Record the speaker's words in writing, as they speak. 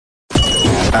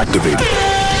activated.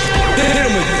 Hit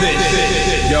him with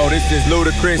this. Yo, this is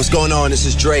Ludacris. What's going on? This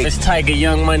is Drake. It's Tiger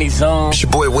Young Money Zone. It's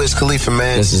your boy Wiz Khalifa,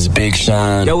 man. This is Big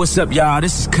Sean. Yo, what's up, y'all?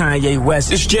 This is Kanye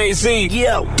West. It's Jay-Z.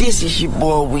 Yo, this is your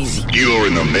boy Weezy. You're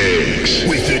in the mix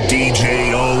with the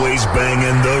DJ always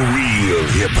banging the real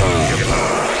hip-hop.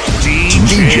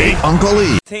 DJ Uncle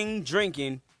E. Ting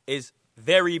drinking is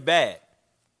very bad.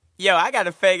 Yo, I got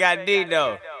a fake ID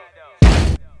though.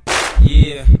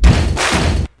 Yeah.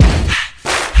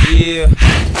 Yeah.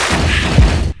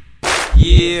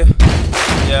 Yeah.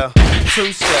 Yeah.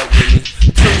 Two-step with me.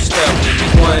 Two-step with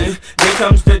me. One. Then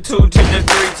comes the two to the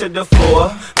three to the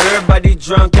four. Everybody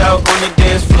drunk out on the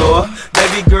dance floor.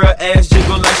 Baby girl ass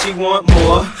jiggle like she want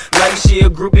more. Like she a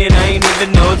groupie and I ain't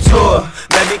even no tour.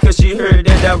 Maybe cause she heard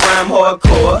that I rhyme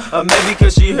hardcore. Or maybe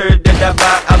cause she heard that I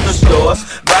buy out the stores.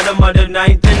 Bottom of the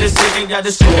ninth in the city got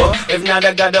the score. If not,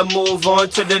 I gotta move on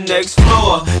to the next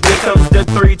floor. Here comes the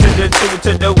three to the two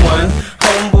to the one.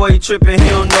 Homeboy tripping, he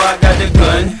don't know I got the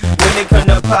gun. When it come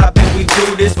to poppin', we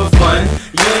do this for fun.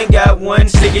 You ain't got one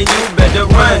singing, you better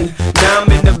run. Now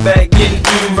I'm in the back getting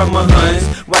from my huns.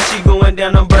 While she going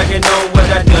down, I'm bragging on what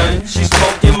I done. She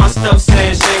smoking my stuff,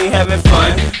 saying she ain't having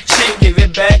fun. She give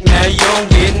it back, now you don't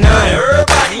get none.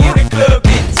 Everybody in the club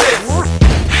get tips.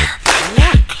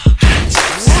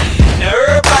 Now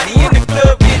everybody in the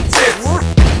club get tips.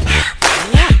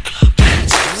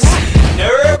 Now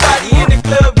everybody in the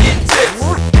club get tips.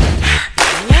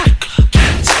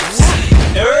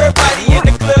 Now everybody in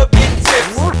the club get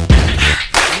tips.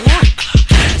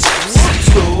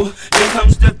 Two, then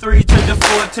comes the three to the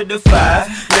four to the five.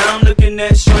 Now I'm looking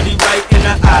at shorty right in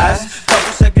the eyes.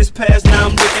 Couple seconds pass, now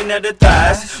I'm looking at her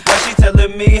thighs. While she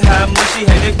telling me how much she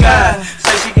hate a guy.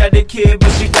 Say she got a kid,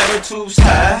 but she got her tubes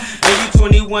high. And you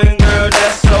 21, girl,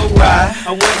 that's so right.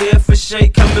 I wonder if a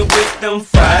shake coming with them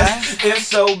fries. If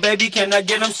so, baby, can I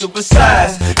get them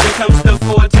supersized? Here comes the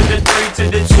four to the three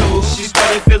to the two. She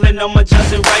started feeling on my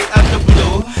Johnson right out the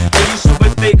blue. And you super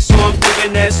thick, so I'm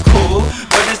thinking that's cool.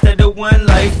 But instead of one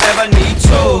life, I need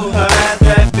two. Her eyes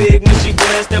that big when she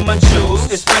glanced at my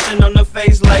jewels. Expression on her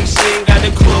face like she ain't got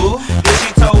a clue. Then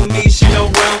she told me she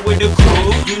don't run with the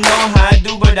crew. You know how I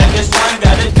do, but I guess one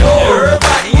gotta do.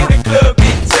 Everybody in the club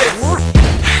get tips.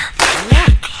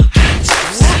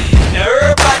 Now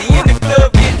everybody in the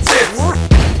club get tips.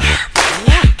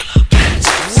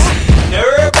 Now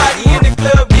everybody in the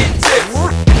club get tips.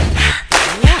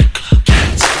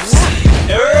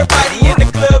 Now everybody in the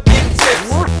club get tips.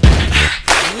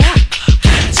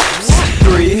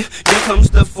 Three, then comes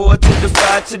the four to the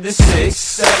five to the six.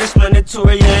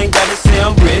 Self-explanatory, you ain't gotta say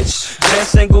I'm rich.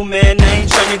 Just single man, I ain't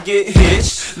tryna get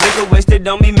hitched. Liquor wasted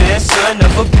on me, man, son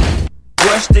of a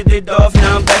brushed it off,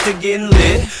 now I'm back to getting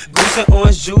lit. Goose and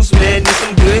orange juice, man, this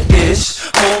some good-ish.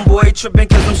 Homeboy tripping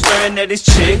cause I'm staring at his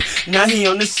chick. Now he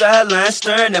on the sideline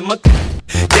staring at my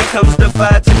Then comes the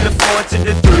five to the four to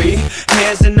the three.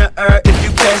 Hands in the air if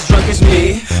you catch drunk as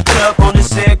me. Club on the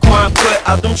set, Quan put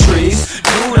out them trees.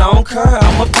 Dude, I don't care,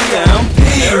 I'm a PMP.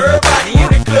 Everybody in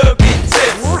the club get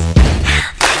tips.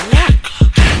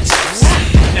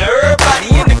 Now everybody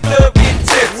in the club get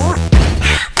tips.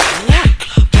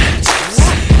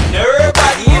 Now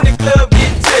everybody in the club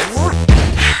get tips.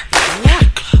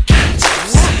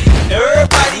 Now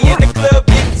everybody in the club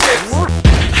get tips.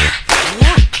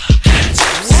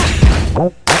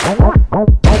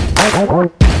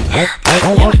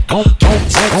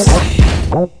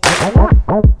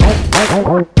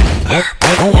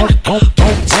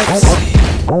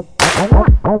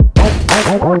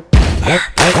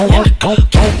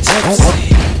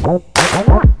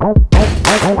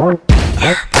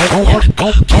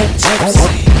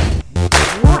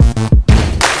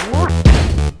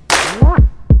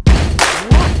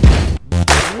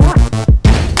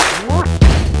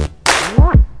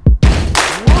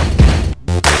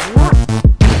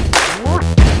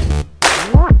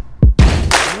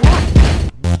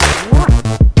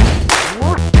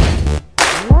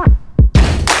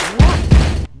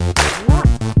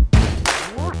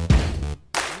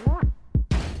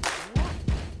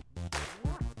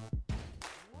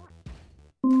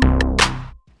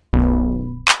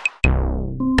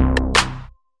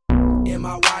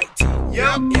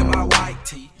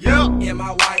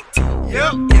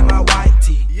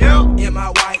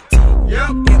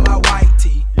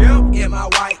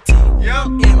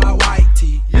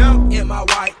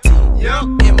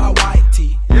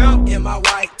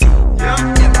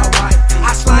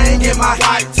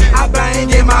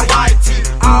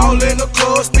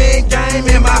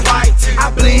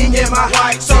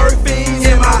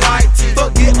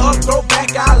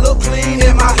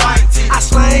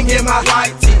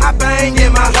 I bang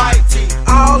in my white tee.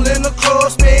 All in the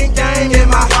club,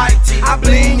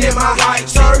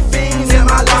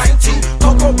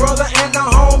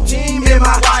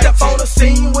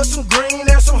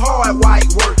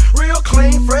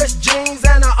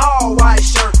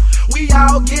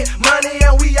 get money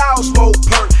and we all smoke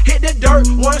perk. Hit the dirt,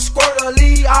 one squirt or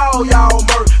leave all y'all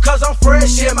murk. Cause I'm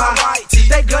fresh in my white tee.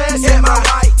 They glance at my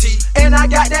white tee. And I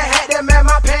got that hat that match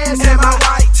my pants and my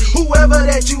white tee. Whoever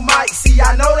that you might see,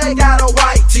 I know they got a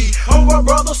white tee. On my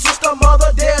brother, sister,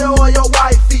 mother, dad, or your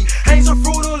wifey. Hangs a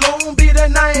Fruit of Loom be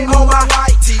the name on my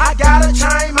white tee. I got a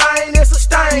chain, mine, it's a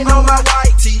stain on my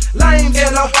white tee. Lame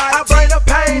in a white, I bring the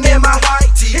pain in my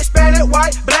white tee. Hispanic,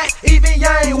 white, black, even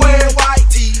yang wearing white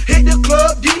tee. Hit the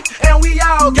club deep and we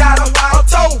all got a white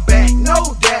throwback,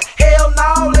 know that. Hell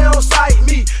no, they don't sight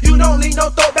me. You don't need no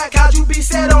throwback, cause you be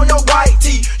set on your white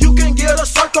tee. You can get a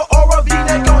circle or a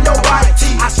V-neck on your white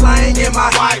tee. I slang in my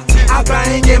white tee, I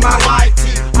bang in my white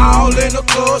tee. All in the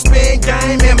club, spin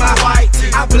game in my white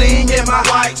tee. I bling in my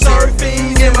white tee,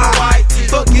 surfing in my white tee.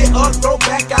 Forget a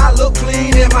throwback, I look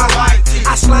clean in my white tee.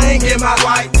 I slang in my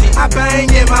white tee, I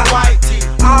bang in my white tee.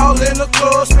 All in the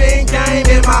club, spin game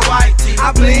in my white tee.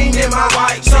 I bling in my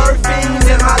white tee, surfing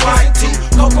in my white tee.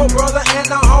 Coco brother and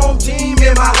the home team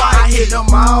in my white tee. I hit them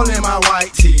all in my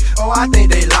white tee. Oh, I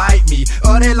think they like me.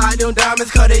 Oh, they like them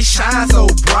diamonds cause they shine so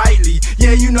brightly.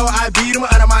 Yeah, you know I beat them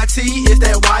out of my tee, it's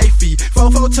that wifey.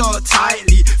 Fofo tuck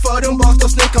tightly. For them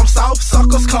busters think I'm soft,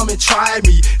 suckers come and try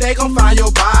me. They gon' find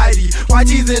your body. White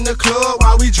tees in the club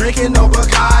while we drinking no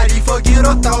Bacardi. Forget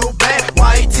a throwback,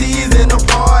 white tees in the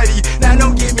party. Now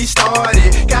don't get me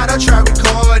started, got a track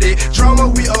recorded. Drama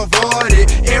we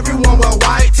avoided, everyone wear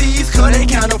white tees cause they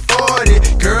can't afford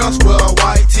it. Girls wear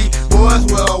white tee, boys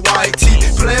wear white tee.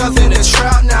 Players in the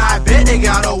trap, now I bet they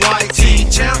got a white tee.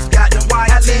 Champs got the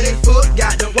white tee, Athletic Foot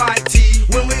got the white tee.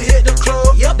 When we hit the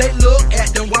club, yep, they look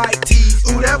at the white tees.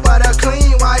 Ooh, that boy the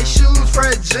clean white shoes,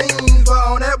 fresh jeans. But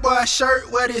on that boy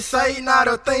shirt, what it say, not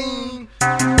a thing.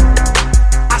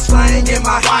 I slang in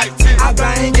my white tee, I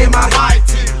bang in my white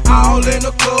tee. All in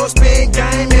the club, spin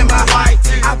game in my white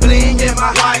tee. I bling in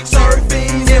my white tee,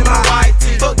 surfing in my white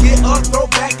tee. Forget a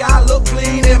throwback, I look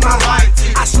clean in my white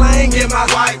tee. I slang in my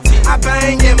white tee, I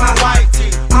bang in my white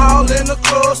tee. All in the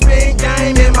club, spin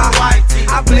game in my white tee.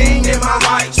 I bling in my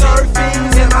white tee,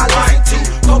 surfing in my white tee.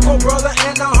 Coco brother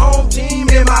and the home team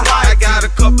in my white tee. I got a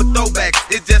couple throwbacks,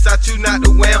 it's just I choose not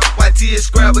to wear 'em. White tee is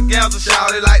scrabble-gals,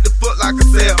 shout it like the foot like a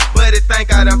sale. But it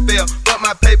think I done fell, but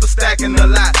my paper stacking a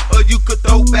lot. Or you could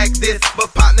throw back this,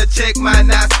 but partner check my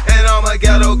knots, and I'm a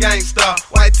ghetto gangsta.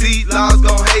 White tee laws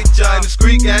gon' hate ya. In the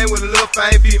street game with a little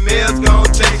fame, females gon'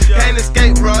 chase ya. Can't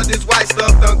escape, bro, this white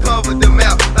stuff done covered the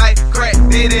map. Like crack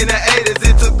did in the 80s,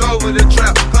 it took over the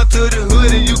trap. Come to the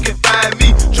hood and you can find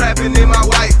me trapping in my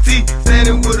white tee,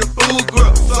 standing with a full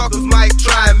grip. Suckers might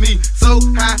try me, so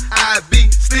high I be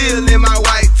still in my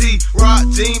white tee. Rock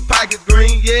jean, pocket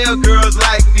green, yeah, girls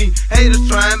like me. Haters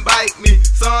try and bite me,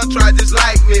 some try just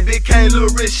like me. Big K, little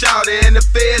rich shouty, and the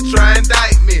feds try and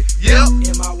indict me. Yep,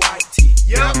 in my white tee,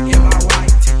 yep, in my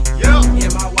white tee, yep,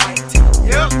 in my white tee,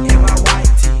 yep, in my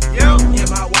white tee, yep, in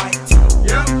my white tee,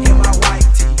 yep, in my white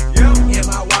tee, yep, in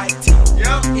my white tee,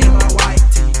 yep, in my white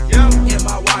tee, yep, in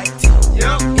my white tee,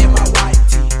 yep, in my white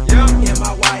tee, yep, in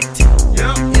my white tee,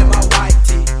 yep, in my white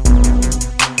tee.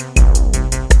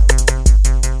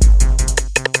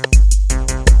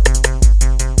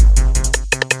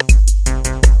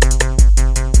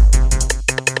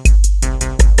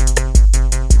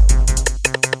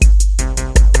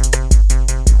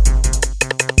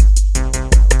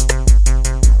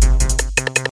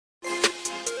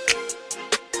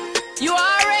 You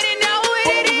already know who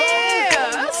it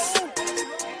is.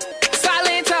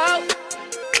 Silent talk,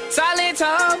 silent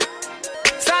talk,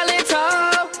 silent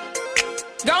talk.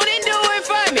 Go and do it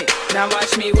for me. Now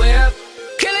watch me whip,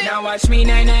 kill it. Now watch me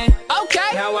nay nay.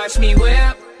 Okay. Now watch me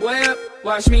whip, whip.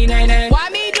 Watch me nay nay. Why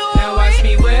me do it? Now watch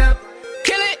me whip,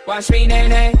 kill it. Watch me nay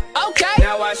nay. Okay.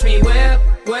 Now watch me whip,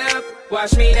 whip.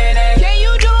 Watch me nay nay. Can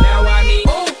you do it? Now watch me,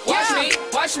 ooh, watch me,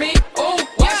 watch me, ooh,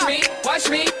 watch me, watch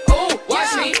me, ooh,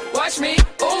 watch me, watch me,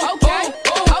 ooh, okay,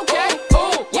 ooh, okay,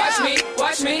 ooh, watch me,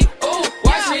 watch me, ooh,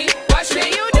 watch me, watch me,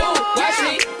 you do, watch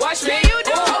me, watch me, you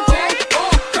do, okay,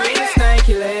 ooh, do the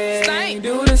stanky leg,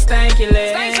 do the stanky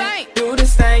leg, do the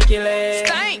stanky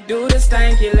leg, do the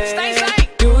stanky leg,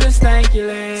 do the stanky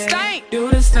leg, do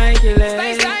the stanky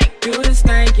leg, do the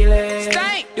stanky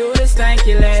leg, do the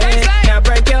stanky leg. Now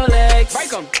break your legs,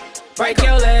 break 'em. Break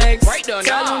your legs, break the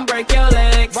tell them break your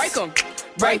legs, break 'em.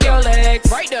 Break your legs,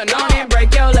 break the knob and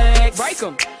break your legs, break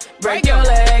 'em. Break your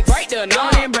legs, break the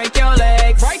knob and break your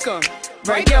legs, break 'em.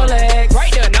 Break your legs,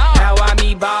 break the knob. Now I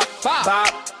me bop, bop,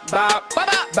 bop, bop,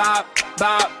 bop, bop,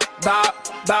 bop, bop,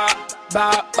 bop,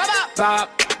 bop, bop, bop.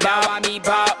 Now I me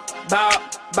bop, bop,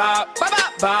 bop,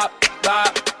 bop, bop,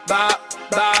 bop, bop,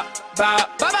 bop,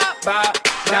 bop, bop, bop.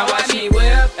 Now watch me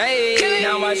whip, hey.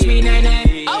 Now watch me nay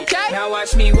nay. Okay. Now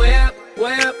watch me whip,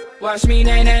 whip, watch me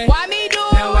nay nay. Why me do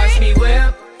it? Now watch me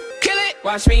whip, kill it,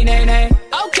 watch me nay nay.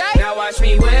 Okay. Now watch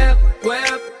me whip,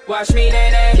 whip, watch me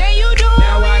nay nay. Can you do it?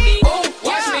 Now watch me, ooh,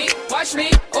 watch me, watch me,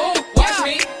 ooh, watch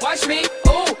me, watch me,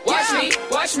 ooh, watch me,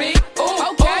 watch me, ooh,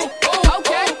 okay, ooh,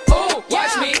 okay, ooh,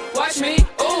 watch me, watch me,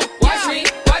 ooh, watch me,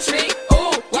 watch me,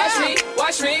 ooh, watch me,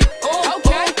 watch me, ooh,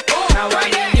 okay, ooh. Now I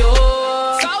mean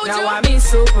yours, now I mean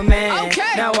Superman,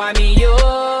 okay. Now I mean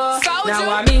yours, now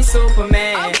I mean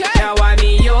Superman, okay. Now I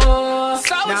mean yours,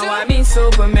 now I mean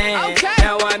Superman, okay.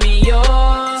 Now I mean yours,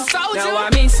 now I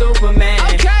mean Superman,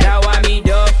 okay. Now I mean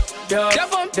Duff, Duff,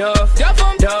 Duff,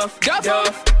 Duff, Duff,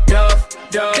 Duff, Duff, Duff,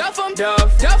 Duff,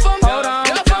 Duff, Duff, hold on,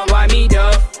 now I mean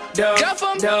Duff, Duff,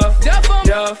 Duff, Duff, Duff,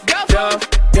 Duff, Duff,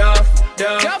 Duff,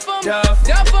 Duff, Duff,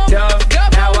 Duff,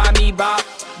 Duff, now I mean Bop,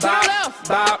 Bop,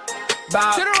 Bop,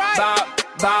 Bop, to the right, Bop,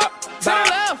 Bop,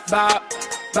 Bop, Bop,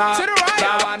 Bop, to the right,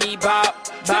 now I mean Bop,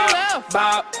 Bop,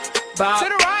 Bop, Bop, to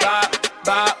the right, Bop,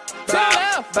 Bop,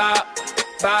 Bop, Bop,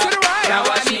 to the right, now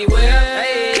watch me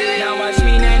whip, now watch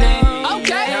me nay nay,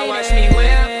 okay, now watch me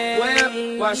whip,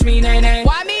 whip, watch me nay nay,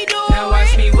 why me do it? Now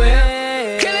watch me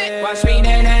whip, kill it, watch me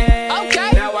nay nay,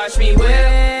 okay, now watch me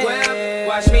whip, whip,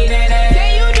 watch me nay nay,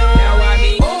 can you do it? Now watch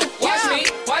me, ooh, watch me,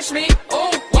 watch me,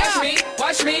 ooh, watch me,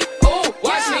 watch me, ooh,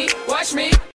 watch me, watch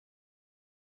me.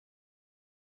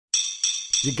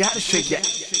 You gotta shake that.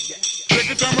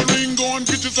 Take a tambourine, go and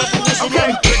get yourself a whistle.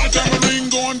 Okay. Take a tambourine,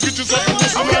 go and get yourself a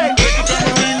whistle. Okay. Take a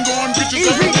tambourine, go and get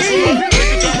yourself a whistle. Take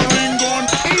a tambourine, go and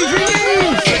take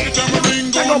a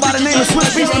tambourine, go. I go by the name of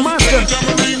Swiss Beast the Monster.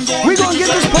 We gonna get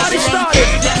this party started.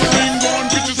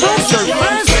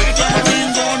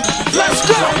 Let's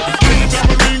go. Take a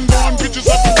tambourine, go and get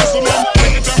yourself a whistle. Take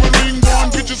a tambourine, go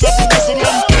and get yourself a whistle.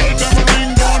 Take a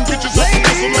tambourine, go and get yourself a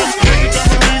whistle.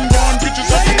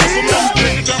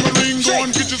 Take a tambourine, go and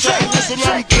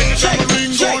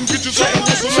get yourself a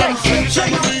whistle. Take a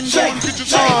tambourine, go and get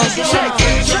yourself a whistle.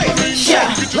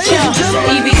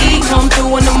 EVE come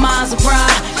through in the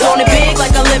Maserati. Doing it big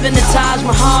like I live in the Taj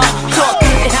Mahal. Talk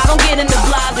it, I don't get in the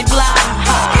blase blah.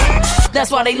 That's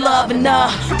why they loving her.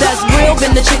 That's real,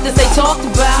 been the chick that they talked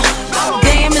about.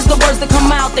 Damn is the words that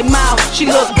come out their mouth. She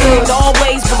look good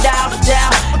always without a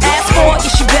doubt. Ask for it,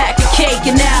 yeah, she back and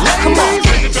caking now. Come on.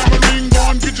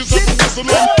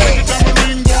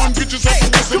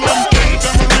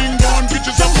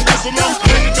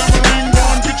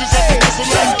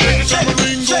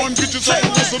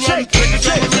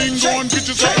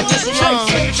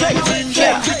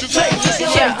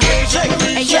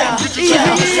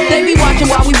 They be watching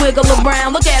while we wiggle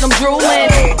around. Look at them drooling.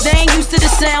 They ain't used to the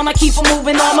sound. I keep them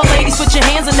moving. All my ladies, put your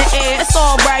hands in the air. It's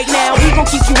alright now. We gon'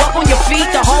 keep you up on your feet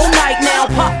the whole night now.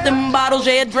 Pop them bottles,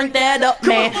 yeah, drink that up,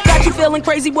 man. Got you feeling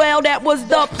crazy? Well, that was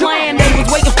the plan. They was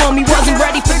waiting for me, wasn't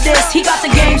ready for this. He got the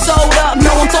game sold up.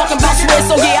 No, I'm talking about Swiss.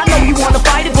 So yeah, I know you wanna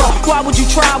fight it, but why would you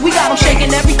try? We got them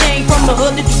shaking everything from the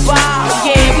hood to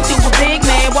Dubai. Yeah, we do a big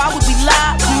man. Why would we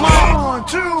lie? Come on.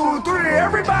 1, 2, 3,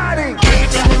 everybody.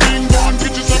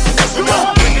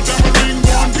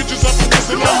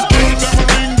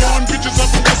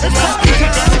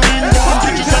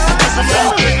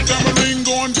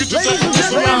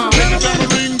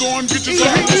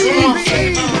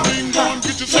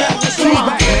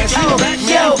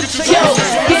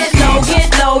 Get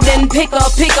low, then pick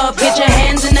up, get your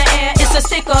hands in the air, it's a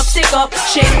stick up,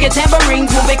 shake your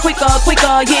tambourines, move it quicker,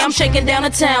 yeah, I'm shaking down the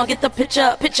town, get the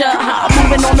picture, I'm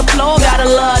moving on the floor, gotta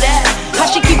love that, how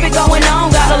she keep it going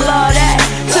on, gotta love that,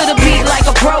 to the beat like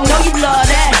a pro, know you love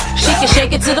that, she can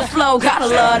shake it to the flow, gotta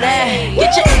love that,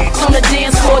 get your ass on the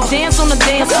dance floor, dance on the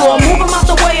dance floor, move them out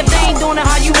the way if they ain't doing it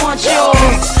how you want yours,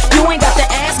 you ain't got to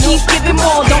ask, keep giving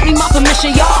more, don't need my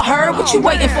permission, y'all heard, what you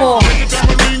waiting for?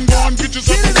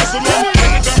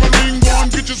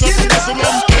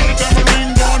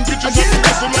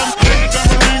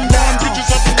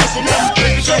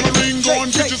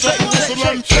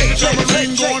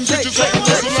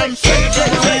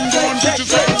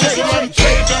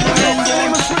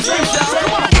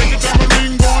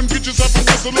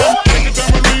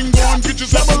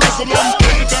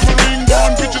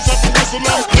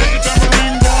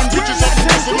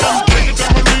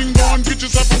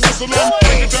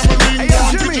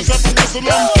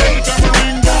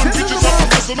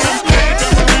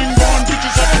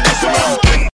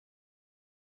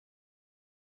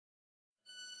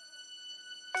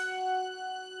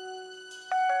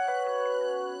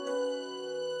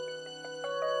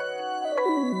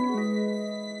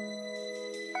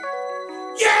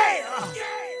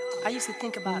 I used to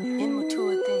think about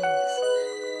immature things.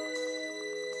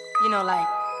 You know, like,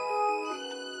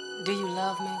 do you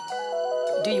love me?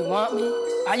 Do you want me?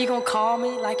 Are you gonna call me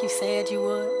like you said you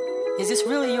would? Is this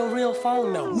really your real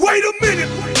phone number? Wait a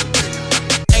minute!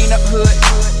 Ain't up hood,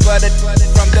 but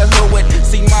from the hood.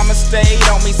 See, mama stayed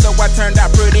on me, so I turned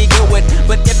out pretty good.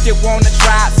 But if you wanna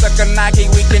try, suck a Nike,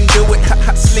 we can do it.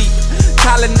 Sleep,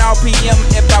 calling all PM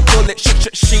if I pull it.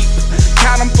 Sheep,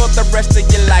 count 'em for the rest of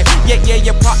your life. Yeah,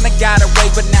 your partner got away,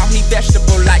 but now he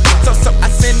vegetable-like. So I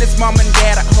send his mom and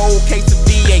dad a whole case of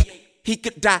V8. He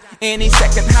could die any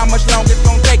second. How much longer it's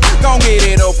gon' take? Gon' get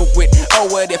it over with. Oh,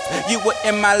 what if you were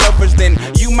in my lovers? Then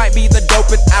you might be the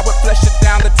dopest. I would flush it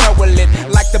down the toilet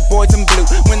like the boys in blue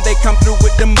when they come through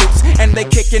with the boots and they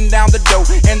kicking down the door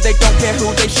and they don't care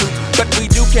who they shoot, but we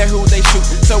do care who they shoot.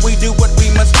 So we do what we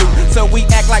must do. So we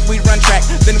act like we run track,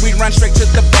 then we run straight to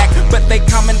the back. But they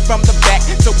coming from the back,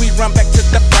 so we run back to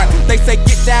the front. They say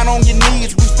get down on your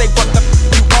knees. We say what the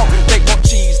you want? They want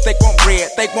cheese, they want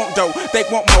bread, they want dough, they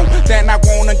want more. Then I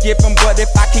wanna give them, but if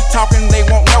I keep talking, they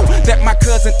won't know that my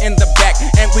cousin in the back,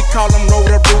 and we call him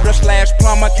Rotor-Rooter /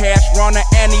 plumber, cash runner,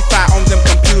 and he fire on them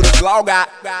computers. Log out.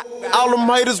 All them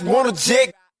haters wanna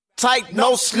jig, tight,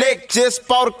 no slick, just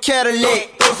bought a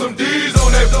Cadillac. Throw some D's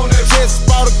on that, just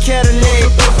bought a Cadillac.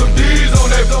 Throw some D's on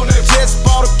that, just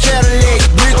bought a Cadillac.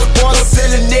 Rich boy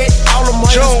selling it, all them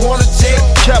haters wanna jig,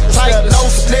 tight, no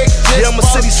slick, just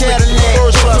bought a Cadillac.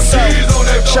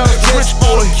 Shout out to Rich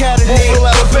Boy, Mobile,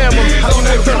 Alabama.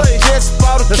 Just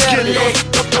bought a Cadillac.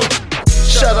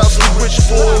 Shout out to Rich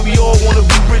Boy, we all wanna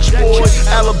be rich boy.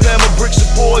 Alabama bricks a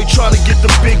boy, trying to get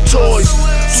them big toys.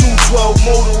 212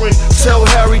 motoring, tell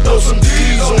Harry throw some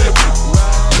D's on it.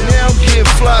 Now I'm getting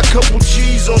fly, couple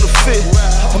G's on the fit.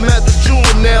 I'm at the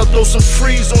jeweler now, throw some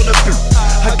freeze on the beat.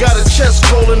 I got a chest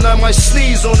cold and I might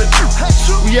sneeze on it.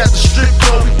 We at the strip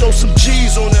club, we throw some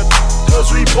G's on it.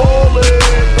 Cause we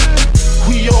ballin'.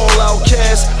 We all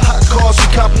outcasts, hot cars, we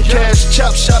copping cash.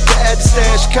 Chop shop to add the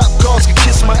stash, cop cars can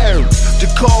kiss my air. The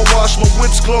car wash, my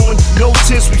whip's glowing. No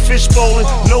tints, we fish bowling.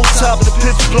 No top, the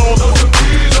pit's blowing.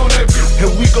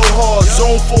 And we go hard,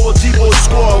 zone 4, D-boy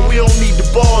squad. We don't need the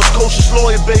bars, coach is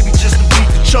lawyer, baby, just to beat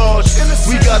the charge.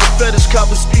 We got a fetish,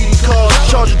 copping speedy cars.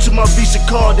 Charge it to my Visa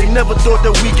card, they never thought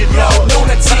that we get lost.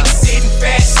 Lunatic sitting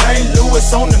fat, St. Louis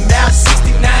on the map,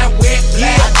 69 wet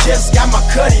black. I just got my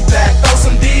cutty back, throw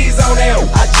some D's on there.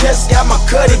 I just got my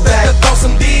cutty back, throw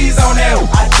some D's on there.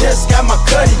 I just got my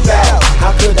cutty back.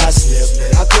 How could I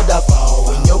slip? How could I fall?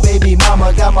 When your baby mama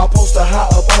got my poster high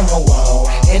up on my wall,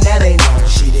 and that ain't all,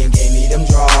 she didn't give me them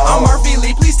draws. I'm Murphy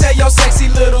Lee, please tell your sexy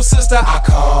little sister I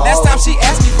called. Last time she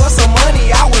asked me for some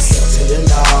money, I was hip to the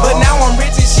law. But now I'm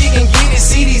rich and she can get it.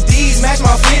 See these D's match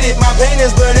my fitted. My pain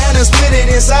is banana split it.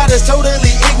 Inside is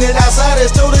totally ignorant, outside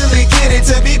is totally kidded.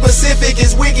 To be Pacific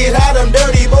is wicked, how them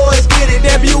dirty boys get it.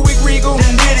 That Buick Regal,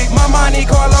 done did it. My Monte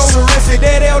Carlo, terrific.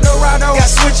 That Eldorado, got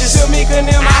switches. Shamika and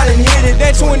them, I done hit it.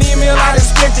 That 20 mil, I done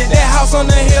spent it. That house on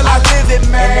the hill, I live it,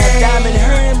 man. And that diamond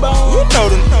herringbone, you know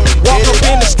them. Walk up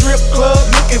in the strip club,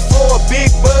 looking for a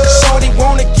big buzz. Shorty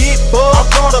wanna get bugged. I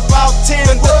brought about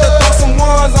 10 wuds. Throw some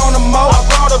ones on the mo. I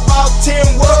brought about 10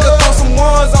 wuds. Throw some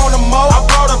ones on the mo. I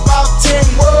brought about 10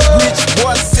 wuds. Rich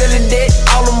boy selling it,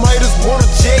 all them haters wanna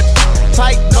check.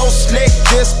 Tight, no slick,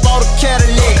 just bought a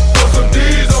Cadillac. Throw some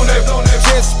D's on that,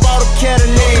 just bought a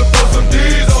Cadillac. throw some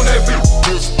D's on that,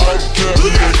 just bought a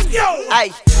Cadillac.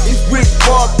 Ay, it's Rich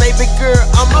boy, baby girl,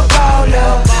 I'm a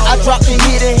baller. I dropped the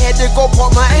hit and had to go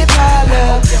put my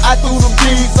Impala. I threw them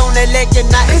D's on that leg and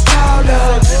now it's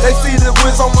taller. They see the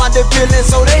whiz on my feeling,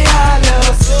 so they holler.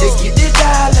 They get the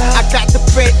dollar. I got the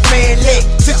bread man leg,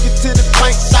 took it to the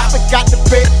paint shop and got the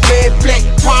bread man black.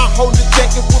 Crown hold the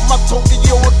jacket with my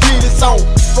Tokyo Adidas on.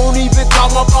 Don't even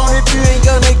call up on if you ain't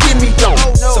gonna give me dough.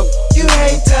 So you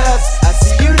haters, I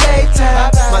see you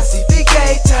later. My CB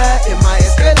gator in my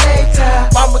escalator.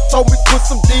 Mama told me put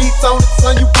some D's on it,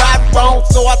 son, you got it wrong.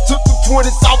 So I took the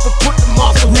 20s off and put them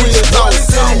on some wheels on.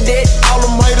 Selling it, all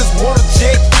them haters wanna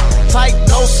check. Tight,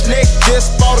 no slick,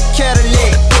 just bought a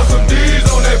Cadillac. Throw some D's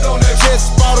on that,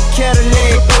 just bought a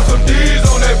Cadillac. throw some D's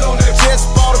on that,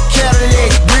 just bought a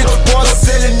Cadillac. Rich boy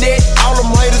selling it, all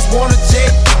them haters wanna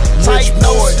check. Tight,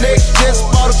 no slick, just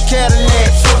bought a Cadillac.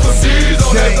 throw some D's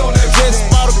on that, just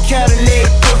bought a Cadillac.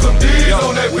 throw some D's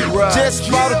on that,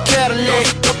 Just bought a Cadillac.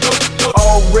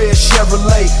 All red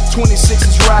Chevrolet,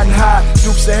 26s riding high.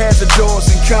 Dukes that has the doors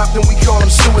in Compton, we call them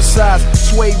suicides.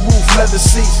 Suede roof, leather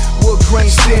seats, wood grain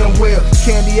steering wheel,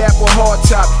 candy apple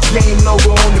hardtop, game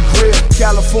logo on the grill.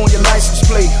 California license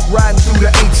plate, riding through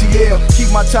the ATL. Keep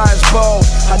my tires bald,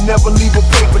 I never leave a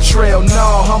paper trail. No,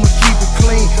 I'ma keep it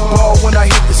clean. Ball when I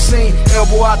hit the scene,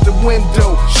 elbow out the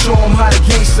window, show 'em how the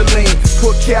gangster lean.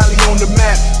 Put Cali on the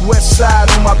map, west side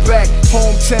on my back,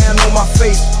 hometown on my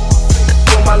face.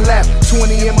 on my lap,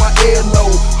 20 in my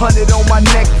earlobe, 100 on my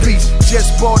neck piece.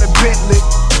 Just bought a Bentley,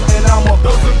 and I'ma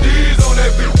throw some D's on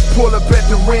that bitch. Pull up at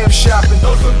the rim shopping,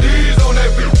 throw some D's on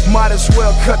that bitch. Might as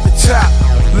well cut the top.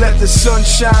 Let the sun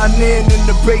shine in and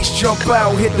the bass jump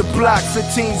out. Hit the block,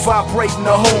 15 vibrating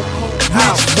the whole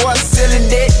house. Rich boy selling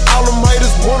that, all them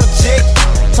haters wanna check.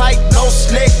 Tight, no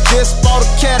slick, just bought a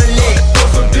Cadillac. Throw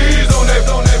some D's on that,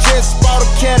 just bought a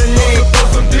Cadillac. Throw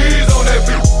some D's on that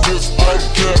bitch. Just bought a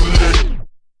Cadillac.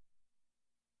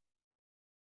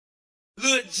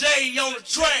 Lil J on the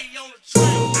track.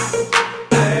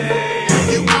 Hey,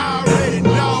 you already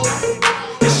know.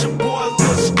 It's your boy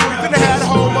Lil Scrap. Finna have the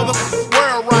whole motherfucking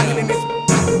world rocking in this.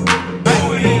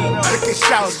 Look at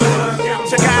shout.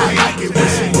 Check out. I like it when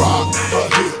she rock her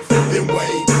hips, then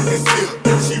wave and sip.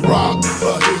 She rock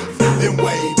her hips, then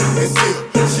wave and sip.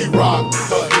 She rock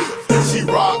her hips, she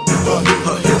rock her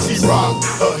hips, she rock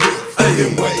her hips,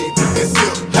 then wave and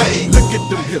sip. Hey, look at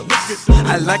them hips.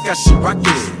 I like how she rock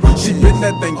it. She bend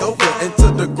that thing over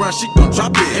into the ground, she gon'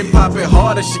 drop it and pop it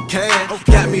hard as she can.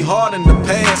 Got me hard in the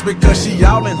pants because she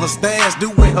all in her stance,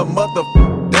 doing her mother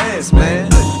dance, man.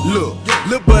 Look,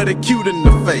 little buddy cute in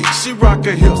the face. She rock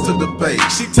her hips to the bass.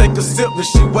 She take a sip and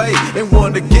she wait and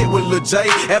wanna get with Lil J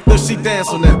after she dance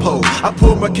on that pole. I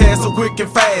pull my can so quick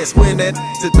and fast when that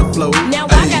to the flow. Now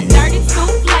I got 32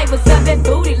 flavors of that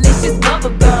bootylicious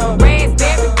bubble gum.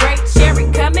 Raspberry, grape, cherry,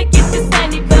 come and get the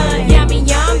sunny bun. Yummy,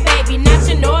 yum, baby, not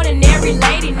your ordinary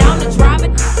lady. Known to drive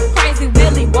it, crazy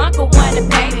Willy Wonka wanna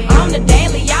pay. On the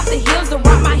daily, off the hills to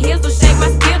rock my heels, to shake my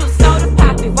skittles, soda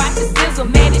pop it, watch the sizzle.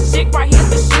 Man, this chick right here's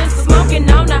the shizzle. Smoking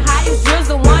on the highest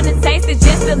drizzle, wanna taste it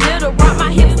just a little. Rock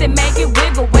my hips and make it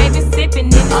wiggle, waving, sipping in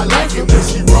the I like it when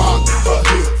she rock her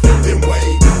hips, then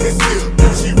wave and sip.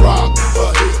 She rock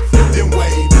her hips, then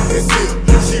wave and sip.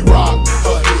 She rock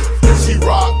her hips, she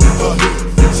rock her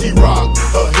hips, she rock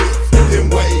her hips, then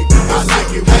wave. I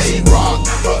like it when she rock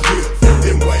her hips,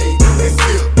 then wave and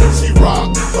sip. She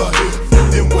rock her hips,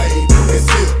 then wave and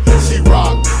sip. She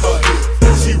rock her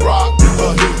hips, she rock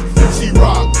her hips, she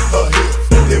rock her hips,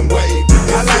 then wave.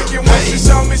 I like it when she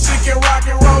show me she can rock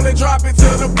and roll and drop it to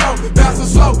the floor. That's a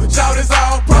slow, shout is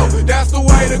all pro, that's the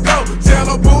way to go. Tell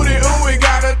her booty, ooh, we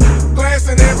got her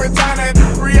glancing every time that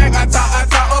react. I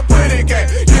talk a pretty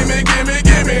cat. Give me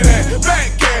that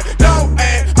back cat. Don't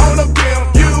add on the bill,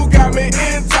 you got me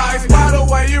enticed by the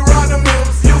way you run them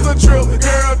hips. Use a trill,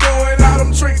 girl doing all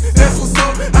them tricks. That's what's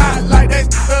up. I like that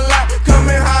a lot. Come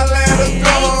and holla at us,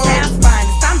 go. Sounds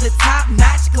finest, I'm the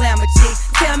top-notch glamour chick.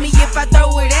 Tell me if I throw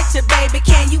it at you, baby,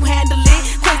 can you handle it?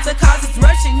 Quick to cause it's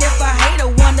rushing if a hater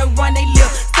wanna run they lip.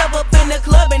 Step up in the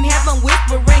club and have them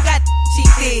whispering, got she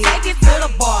did. Take it to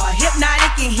the bar,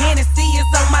 hypnotic and Hennessy is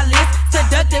on my list.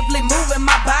 Seductively moving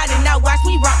my body, now watch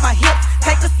me rock my hips.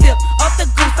 Take a sip off the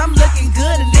goose, I'm looking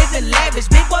good and living lavish.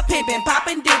 Big boy pimpin',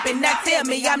 poppin', dippin', now tell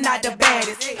me I'm not the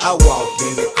baddest. I walk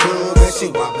in the club and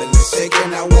she wobbling and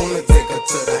shaking. I wanna take her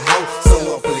to the house,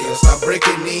 so a player start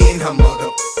breaking in. Her mother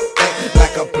act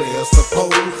like a player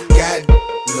supposed. God,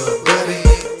 little buddy,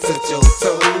 touch your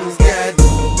toes. God,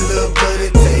 little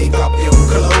buddy, take off your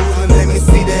clothes and let me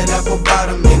see that apple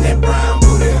bottom in that brown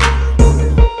booty.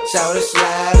 Shout it,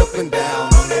 slide up and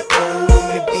down on that pole in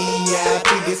the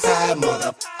VIP this high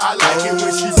mother. I like it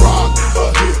when she rock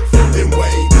her hips, then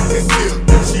wave and sip.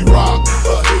 She rock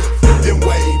her hips, then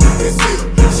wave and sip.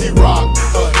 She rock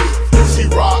her hips, she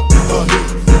rock her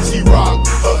hips, she rock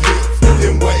her hips,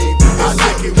 then wave and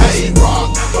sip. I like it when she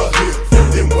rock her hips,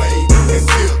 then wave and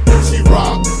sip. She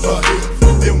rock her hips,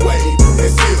 then wave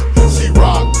and sip. She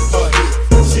rock her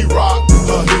hips, she rock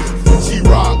her hips, she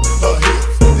rock her hips,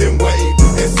 then wave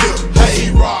and sip. Hey,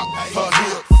 she rock her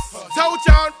hips. Told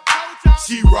y'all,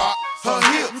 she rock her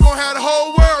hips. We gon' have the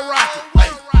whole world rockin'.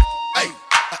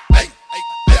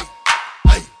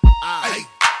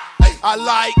 I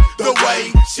like the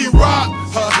way she rock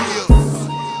her hips.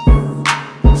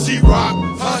 She rock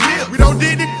her hips. We don't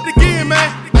did it again, man.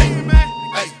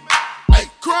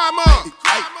 Crime on.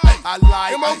 I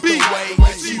like M.O.B. the way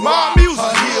she rock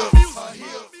her hips.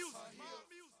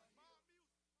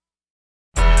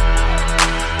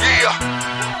 Yeah.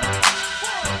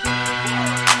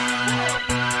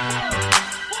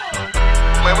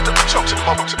 Man, what the chunk to the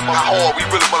motherfucker? How hard we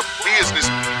really motherfucking business.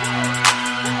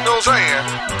 You know what I'm saying?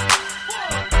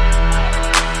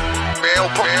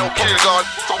 Man, kids on,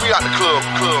 so we out the club.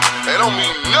 That don't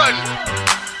mean nothing.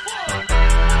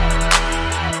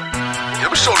 Yeah,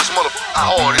 let me show this motherfucker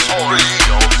how hard this really is.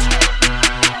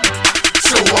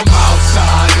 So I'm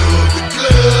outside of the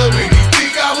club and he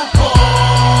think I'm a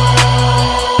ball.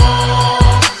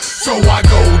 So I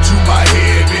go to my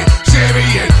head and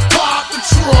Chevy and pop the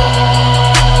trunk.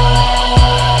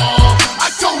 I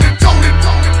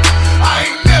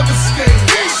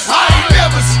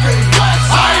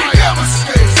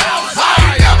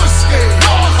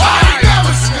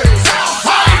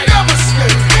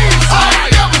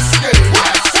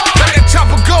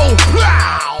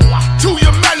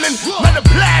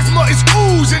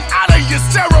oozing out of your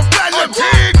cerebellum.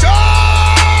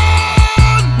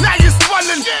 Now you're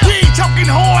swelling. We ain't talking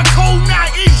hardcore, now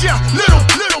is ya little.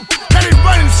 That ain't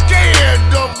running scared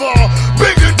of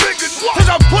bigger. Cause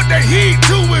I put that heat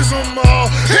to his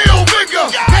hill bigger.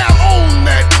 Now own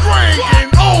that drink and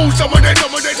own some of that.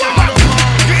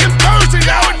 Getting thirsty,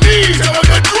 now it needs some of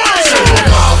the drink. So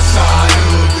I'm outside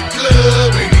of the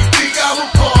club and he think I'm a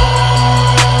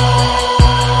pawn.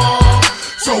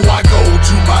 So I go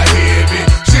to my heavy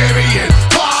Chevy and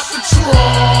pop the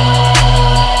trunk.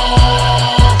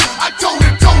 I told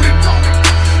it, I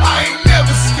ain't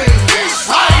never scared.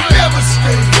 I ain't never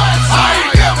scared. I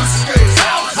ain't never scared.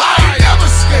 I ain't never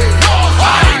scared.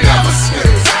 I ain't never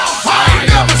scared. I ain't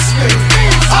never scared.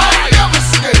 I ain't never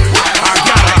scared. I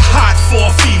got a hot for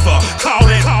fever, call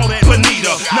it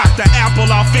Bonita. Knock the apple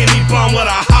off any bum with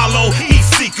a hollow heat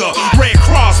seeker. Red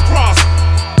Cross,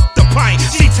 the pint,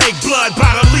 she take blood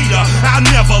by the liter. I'll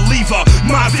never leave her,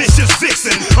 my vicious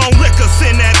vixen. On liquor,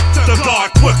 send that to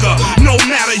God quicker. No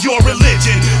matter your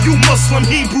religion, you Muslim,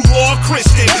 Hebrew, or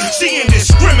Christian. She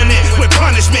indiscriminate with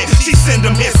punishment, she send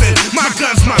them hissing. My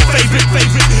gun's my favorite,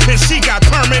 and she got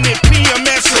permanent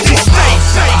PMS. So she stay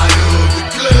safe. The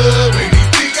club and he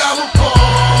think I'm a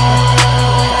pawn.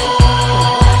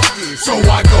 So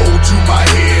I go to my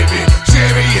heavy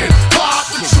Chevy and pop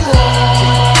the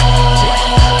trunk.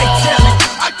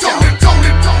 I told it, I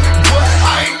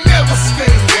ain't never scared.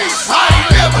 I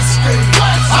ain't never scared.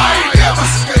 I ain't never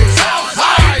scared.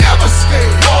 I ain't never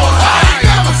scared. I ain't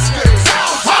never scared.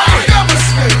 I ain't never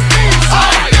scared. I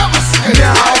ain't never scared.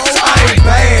 No, I ain't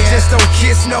bad, just don't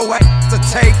kiss no ass to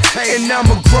take. And I'm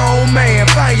a grown man,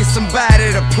 find you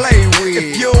somebody to play with.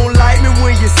 If you don't like me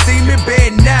when you see me,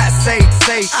 better not say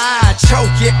I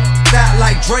choke you out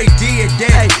like Drake did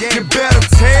that. You better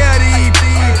tell these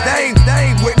they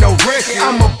ain't with no record.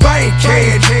 I'm a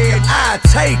bankhead, I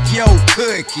take your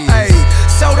cookie. Hey,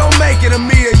 so don't make it a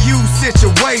me or you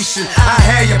situation. I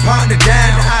had your partner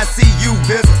down, I see you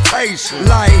visitation.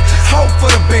 Like, hope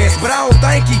for the best, but I don't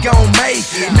think he gon' make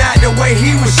it. Not the way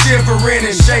he was shivering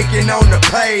and shaking on the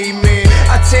pavement.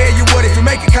 I tell you what, if you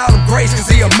make it, call him Grace,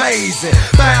 cause he amazing.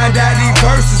 Find out these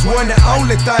verses wasn't the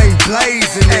only thing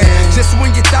blazing. And just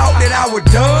when you thought that I was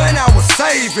done, I was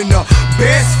saving the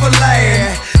best for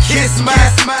last. Kiss my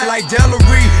like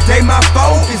Delary, they my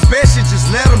focus. Best you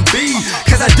just let them be.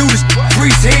 Cause I do this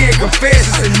grease head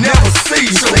confessions and never see.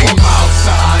 So I'm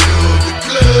outside of the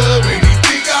club and he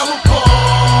think I'm a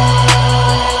pawn.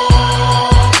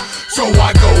 So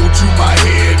I go to my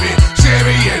heavy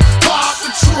Chevy and pop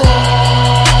the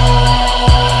trunk.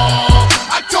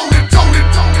 I told it,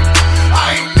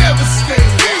 I ain't never scared.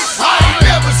 I ain't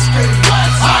never scared.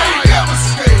 I ain't never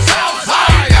scared. I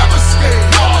ain't never scared.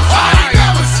 I ain't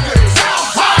never scared.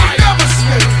 I ain't never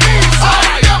scared. I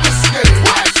ain't never scared.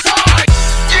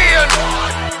 Yeah,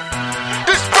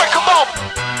 this break, come on.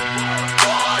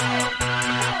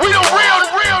 We the real.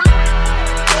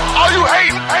 All you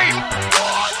hating,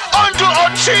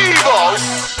 underachievers.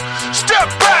 Step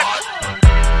back.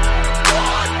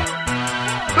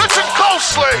 Listen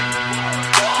closely.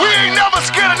 We ain't never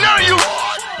scared of none of you.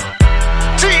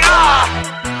 T.I.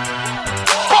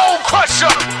 Bone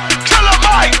Crusher. Killer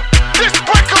Mike. This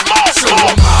break 'em off. So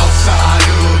I'm outside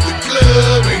of the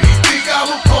club and he think I'm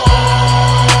a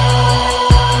pawn.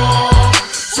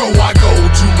 So I go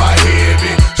to my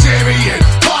heavy Chevy and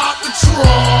pop the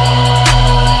trunk.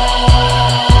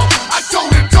 I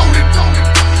told it,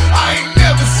 I ain't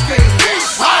never scared.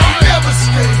 I ain't never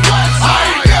scared. I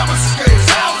ain't never scared.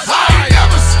 I ain't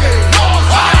never scared.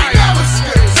 I ain't never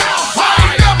scared. I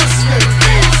ain't never scared.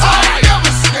 I ain't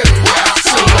never scared.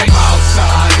 So I'm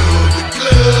outside of the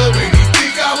club and he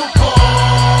think I'm a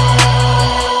pawn.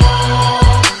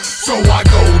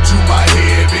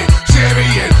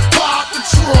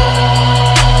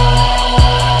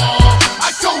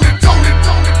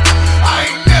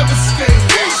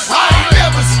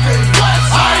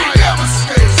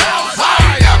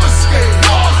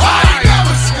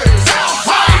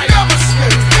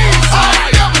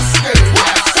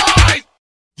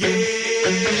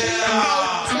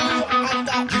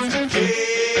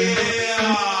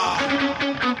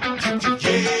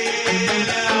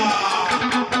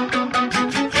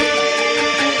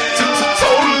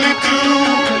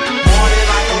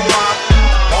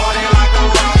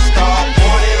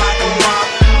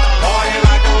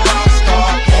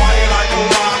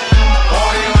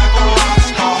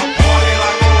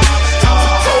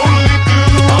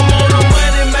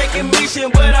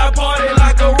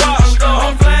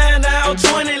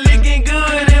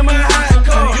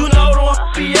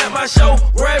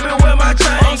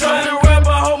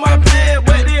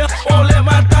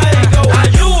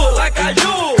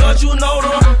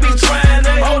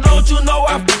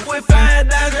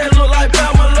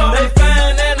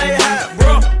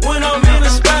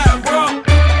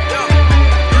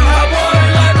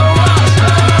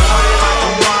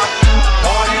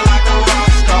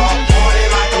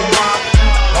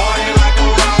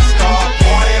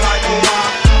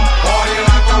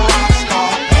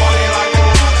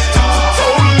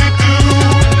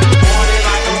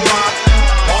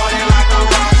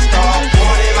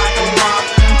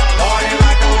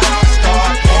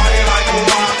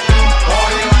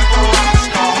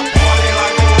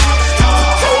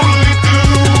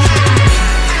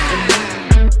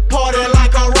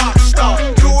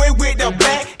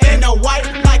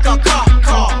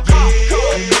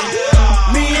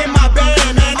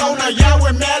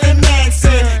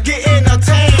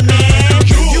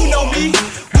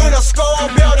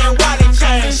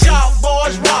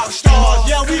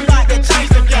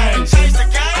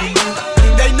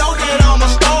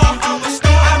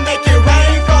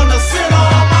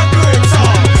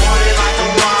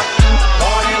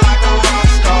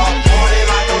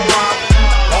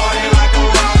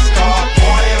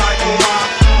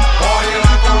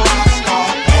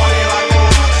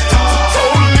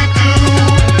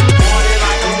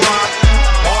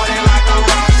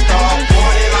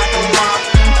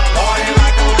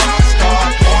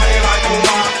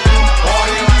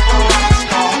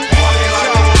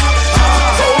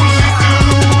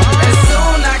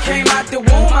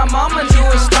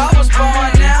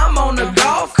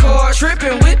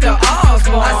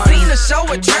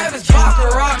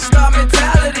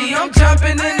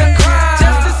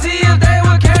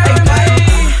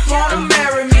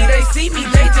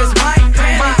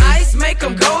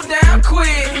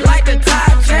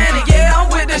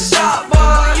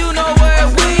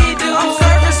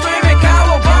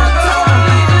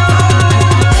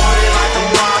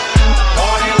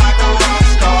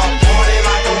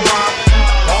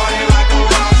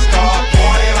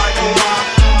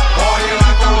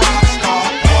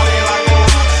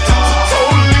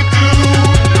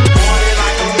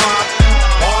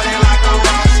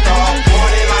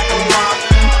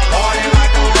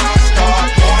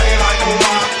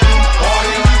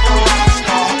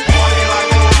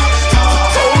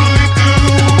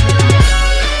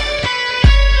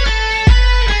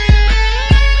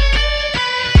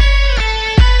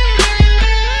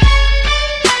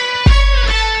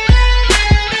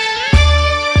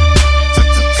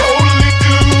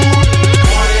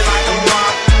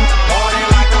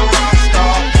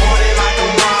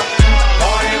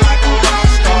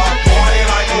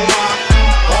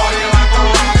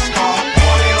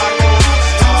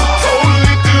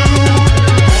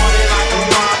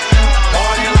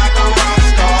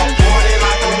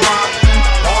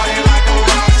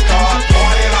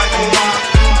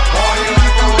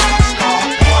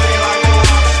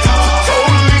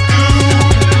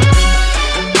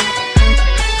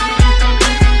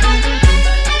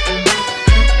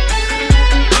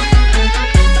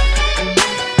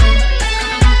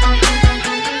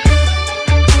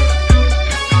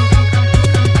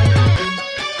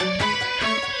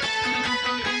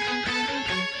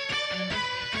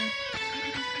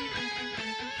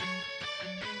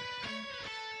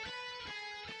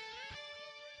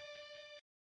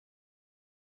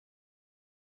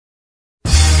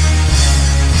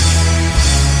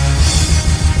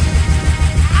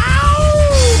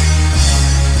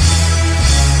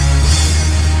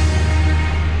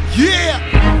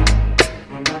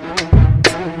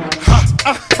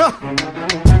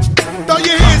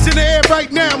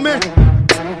 right now, man.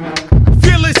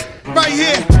 Feel it right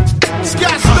here.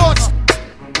 Scott Storch.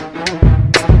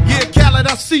 Yeah, Khaled,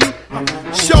 I see you.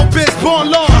 Showbiz,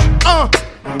 born law.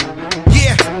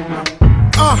 Yeah.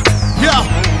 Yeah.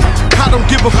 I don't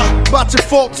give a fuck about your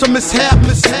faults or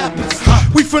mishaps.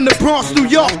 We from the Bronx, New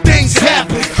York, things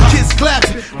happen. Kids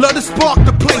clapping, love to spark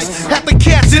the place. Half the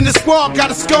cats in the squad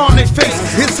got a scar on their face.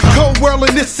 It's a cold world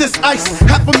and this is ice.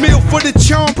 Half a meal for the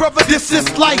charm, brother, this is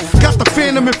life. Got the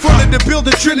Phantom in front of the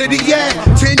building, Trinity, yeah.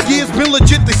 10 years been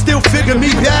legit, they still figure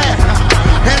me bad.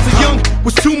 As a young,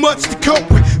 was too much to cope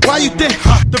with. Why you think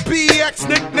the BEX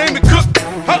nickname it Cook?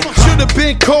 Should've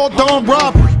been called on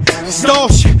robbery, stall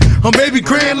shit, or maybe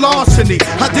grand larceny.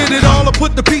 I did it all, I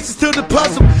put the pieces to the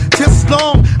puzzle. Just as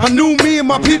long, I knew me and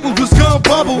my people was gonna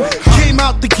bubble. Came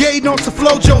out the gate on some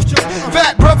flojo.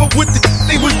 Fat brother with the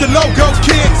they was the logo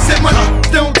kid. Said my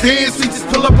don't dance, we just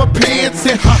pull up our pants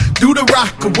and do the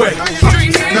rock away.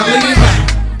 Now lean back,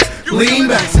 lean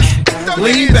back,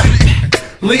 lean back,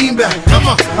 lean back. Come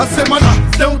on, I said my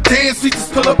don't dance, we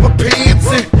just pull up our pants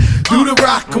and do the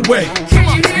rock away.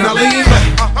 Now lean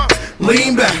back,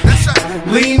 lean back,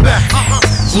 lean back,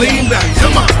 lean back.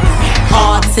 Come on.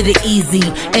 R to the easy,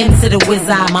 M to the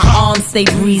whiz-eye. My arms stay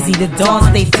breezy, the dawn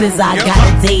stay fizz-eye. Got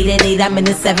a date at 8, I'm in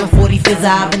the 740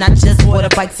 fizz-eye. And I just bought a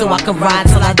bike so I can ride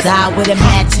till I die. With a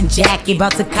matching jacket,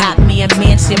 about to cop me a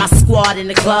mansion. My squad in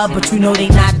the club, but you know they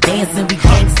not dancing. We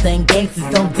gangsta and gangsters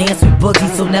don't dance with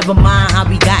boogies. So never mind how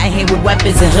we got in here with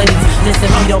weapons and hoodies. Listen,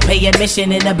 we don't pay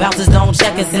admission and the bouncers don't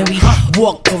check us. And we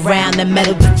walk around the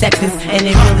metal detectors. And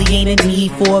it really ain't a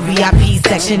need for a VIP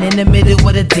section. In the middle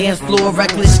with a dance floor,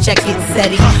 reckless check it.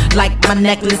 Steady, like my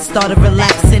necklace started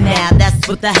relaxing now. That's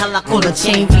what the hell I call a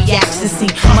chain reaction. See,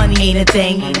 money ain't a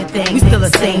thing, we still the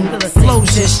same. Flow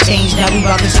just changed, now we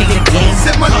about to change the game.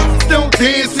 Said my don't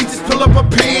dance, we just pull up our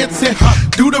pants and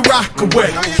do the rock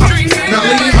away. Now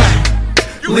lean back,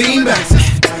 lean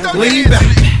back, lean back,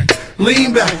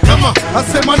 lean back. Come on, I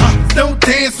said my don't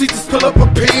dance, we just pull up our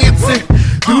pants and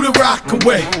do the rock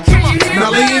away. Now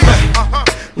lean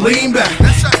back, lean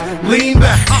back, lean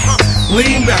back.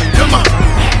 Lean back, come on.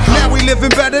 Now we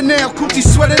living better now, coochie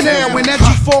sweater now. And that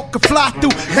G4 can fly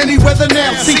through any weather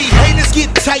now. See, haters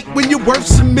get tight when you're worth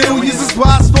some millions. That's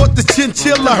why I thought the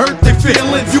chinchilla hurt their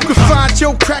feelings. You can find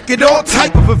your crack at all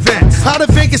type of events. Out of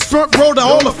Vegas front row to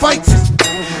all the fights.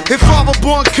 If Father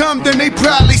Born come, then they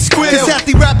probably squeal. Cause half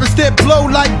the rappers that blow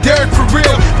like Derek for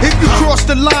real. If you cross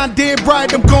the line, damn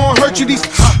right, I'm gon' hurt you. These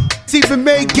even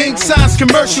made gang signs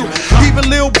commercial. Even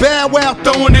Lil Bow Wow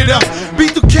throwing it up.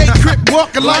 B2K Crip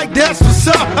walking like that's what's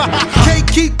up. Can't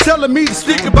keep telling me to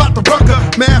speak about the rucker.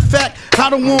 Matter of fact, I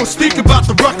don't want to speak about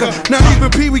the rucker. Not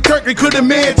even Pee Wee Kirkland could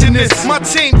imagine this. My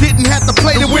team didn't have to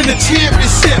play to win the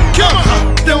championship. Come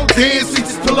on, don't dance, we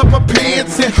just pull up our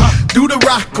pants and do the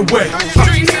rock away.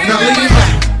 Now lean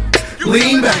back,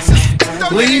 lean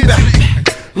back, lean back,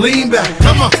 lean back.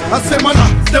 Come on, I said my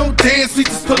don't dance, we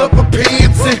just pull up our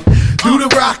pants and do the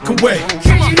rock away.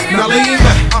 Now lean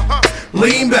back,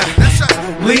 lean back,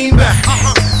 lean back,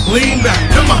 lean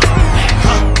back. Come on.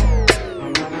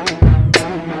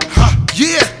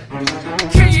 Yeah.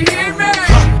 Can you hear me?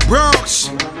 Bronx,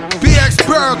 BX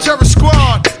Pearl, Terror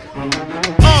Squad.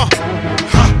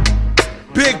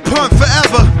 Big Pun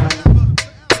forever.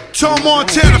 Tom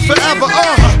Montana forever.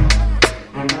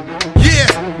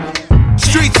 Yeah.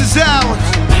 Streets is ours.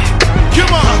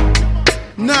 Come on.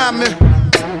 Nah, man.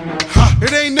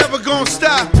 It ain't never gonna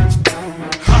stop.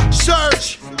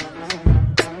 Surge,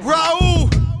 Raul,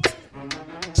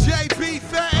 JB,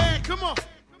 Fat Ed, come on.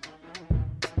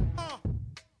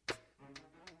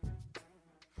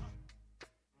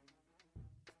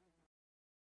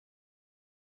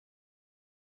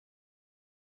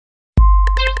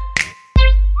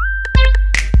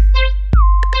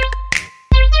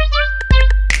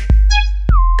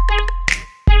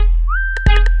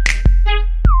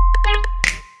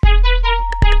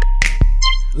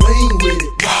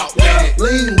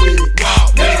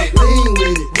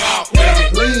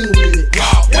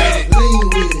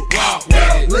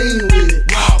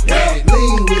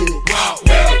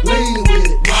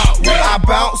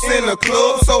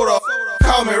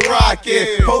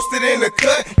 Posted in the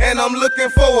cut, and I'm looking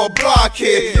for a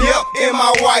blockhead. Yep, in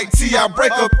my white tee, I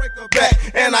break a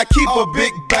back, and I keep a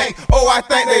big bank. Oh, I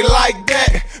think they like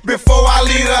that. Before I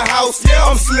leave the house,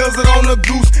 I'm slizzing on the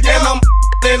goose, and I'm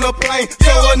in the plane.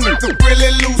 So a nigga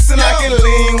really loose, and I can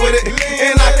lean with it,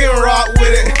 and I can rock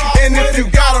with it. And if you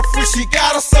got a free, she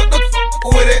gotta suck the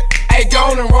with it. Hey,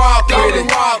 go and rock with it,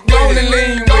 go and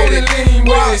lean with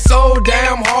it. So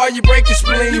damn hard, you break your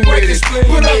spleen with it.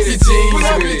 Put up your jeans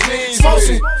with it, smoke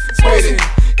some with it.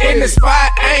 In the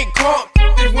spot, ain't caught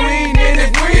if we ain't in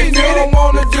don't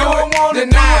wanna do it, then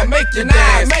I make you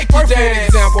dance. Perfect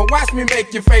example, watch me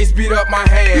make your face beat up my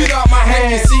hand.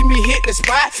 When you see me hit the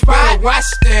spot, better watch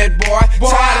that boy.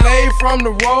 Charlie from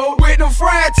the road with the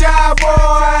franchise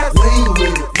boys. Lean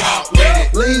with it, walk with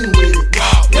it, lean with it,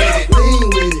 walk with it, lean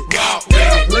with it, walk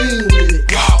with it, lean with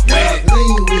it, walk with it,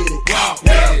 lean with it, walk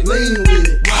with it, lean with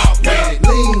it, walk with it,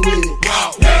 lean with it,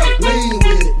 walk with it, lean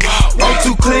with it. I'm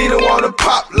too clean and wanna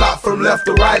pop lock from left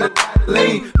to right.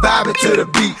 Lean, vibing to the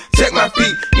beat. Check my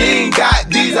feet, you ain't got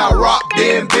these. I rock,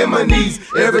 then bend my knees.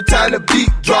 Every time the beat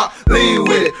drop, lean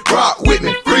with it, rock with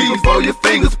me, freeze before your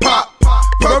fingers pop.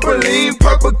 Purple lean,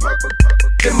 purple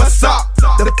in my sock.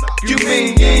 The f you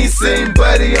mean you ain't seen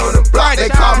Buddy on the block? They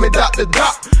call me Dr.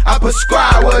 Doc. I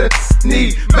prescribe what a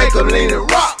need, make a lean and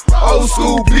rock. Old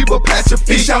school people, patch your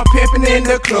feet. It's y'all pimpin' in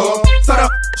the club, so the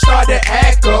start to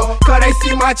act up. Cause they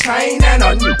see my chain and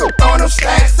a nigga throwin' them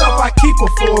stacks up. I keep a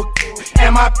full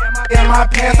and my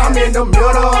pants, I'm in the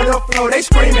middle of the floor. They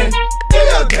screamin'.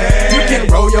 You can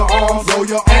roll your arms, and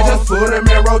just put them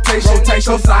in rotation.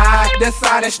 Go side to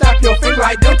side and snap your finger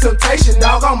like them Temptation.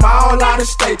 Dog, I'm all out of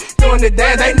state. Doing the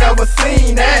dance, they never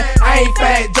seen that. I ain't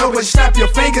Fat Joe, but snap your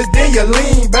fingers, then you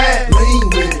lean back. Lean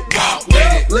with it, walk with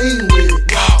it, lean with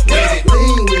it, walk with it,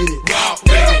 lean with it, walk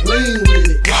with it, lean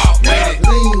with it, walk with it,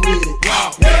 lean with it,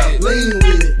 walk with it, lean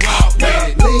with it, walk with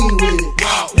it, lean with it,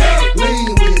 walk with it,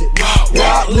 lean with it.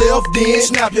 Rock left, then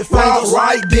snap your fingers.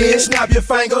 Right, then snap your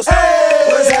fingers.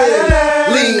 What's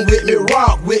happening? Lean with me,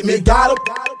 rock with me, gotta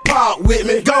pop with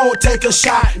me. Gon' take a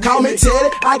shot. Call me Teddy,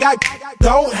 I got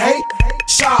don't hate.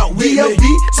 Shot with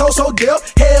me. So dip.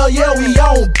 Hell yeah, we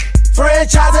on.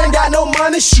 Franchise ain't got no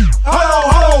money. Shoot.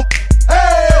 Hold on.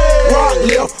 Hey. Rock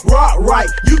left, rock right.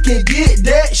 You can get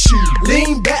that shit.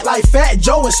 Lean back like Fat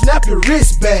Joe and snap your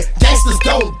wrist back. Gangsters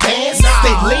don't dance.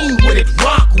 They lean with it,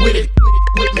 rock with it.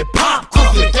 With me, pop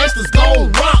quickly. Gangsters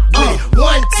gon' rock with it.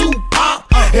 1, 2, pop.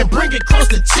 And bring it across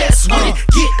the chest with it.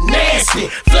 Get nasty,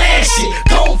 flash it,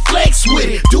 gon' flex with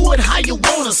it. Do it how you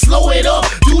wanna, slow it up.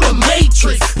 Do the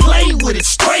Matrix, play with it,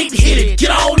 straight hit it.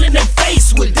 Get all in their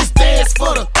face with it. This dance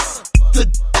for the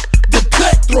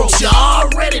cutthroats. You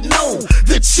already know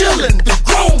the chillin', the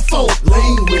grown folk.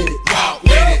 Lean with it, walk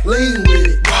with it, lean with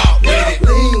it, walk with it,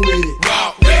 lean with it,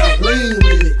 walk with it, lean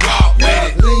with it, walk with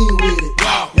it, lean with it,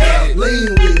 walk with it, lean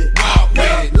with it, walk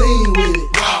with it, lean with it,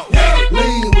 walk with it,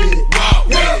 lean with it, walk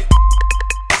with it.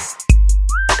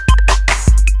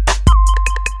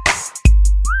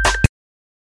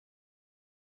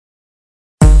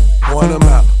 Point them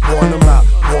out, point them out,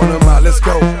 point them out, let's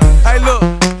go. Hey look,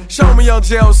 show me on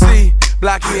JLC,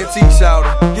 Black ENT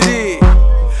shouter, get in.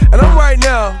 And I'm right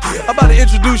now, about to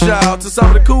introduce y'all to some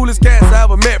of the coolest cats I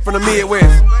ever met from the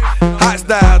Midwest. Hot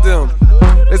style them.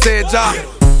 They said, Jock,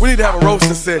 we need to have a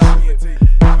roasting session.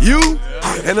 You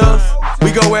and us,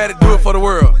 we go at it, do it for the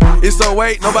world. It's so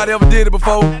wait, nobody ever did it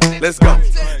before. Let's go,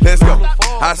 let's go.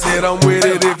 I said I'm with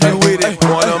it if you with it.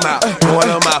 Point them out, point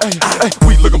them out.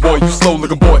 Weak looking boy, you slow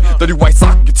looking boy. Dirty white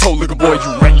sock, you toe looking boy.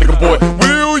 You rat looking boy.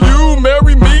 Will you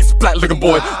marry me? Splat looking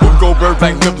boy. Whoop Goldberg,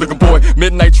 black lip looking boy.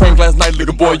 Midnight train, last night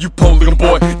looking boy. You pole looking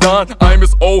boy. Don, I'm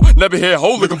his old, never head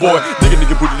hole looking boy.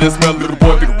 Nigga booty that smell looking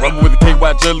boy. Big rumble with a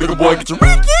KY gel looking boy. Get your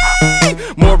Ricky.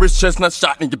 Morris chestnut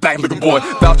shot in your back looking boy.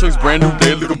 Vouchers brand new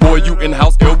day looking boy. You in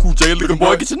house L Cool J looking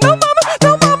boy. Get your no mama,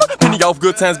 no mama. Penny off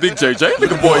good times, big JJ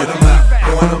looking boy.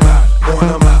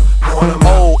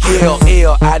 Oh,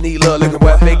 L, I need love, looking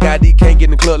boy. Fake ID can't get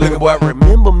in the club, looking boy.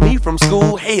 Remember me from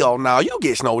school? Hell nah, you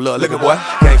get no love, looking boy.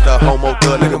 Gangsta homo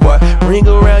thug, looking boy. Ring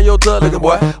around your thug, looking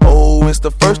boy. Oh, it's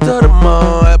the first of the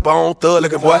month, bone thug,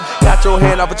 looking boy. Got your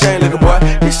hand off a chain, looking boy.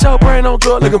 Get your brain on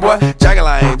drug, looking boy.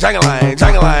 Jagaline, jagaline,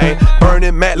 jagaline.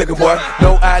 Burning Matt, looking boy.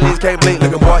 No eyelids can't blink,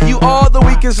 looking boy. You are the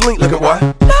weakest link, looking boy.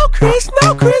 No Chris,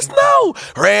 no Chris, no.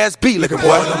 Raz B, looking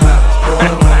boy.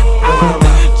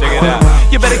 Check it out.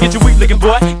 You better get your weak looking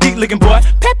boy, geek looking boy,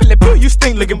 peppy lip, you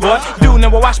stink looking boy. Do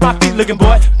never wash my feet looking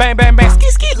boy. Bang bang bang, ski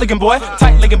ski looking boy.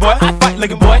 Tight looking boy, I fight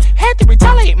looking boy. Had to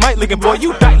retaliate, might looking boy.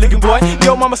 You dyke looking boy.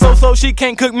 Yo mama so she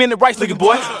can't cook minute rice looking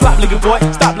boy. Flop looking boy,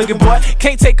 stop looking boy.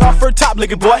 Can't take off her top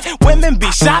looking boy. Women be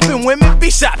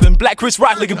shopping, Black Chris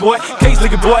Rock looking boy, Case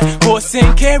looking boy. Horse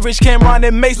and carriage, Cameron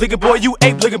and Mace looking boy. You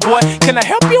ape looking boy. Can I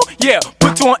help you? Yeah,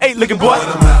 put 2 on 8 looking boy.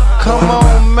 Come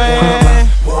on, man.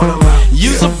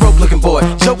 You's a broke looking boy,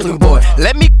 joke looking boy.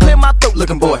 Let me clear my throat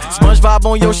looking boy. SpongeBob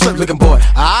on your shirt looking boy.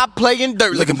 I play in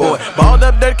dirt looking boy. Balled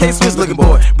up dirt case Swiss looking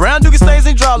boy. Brown dookie stains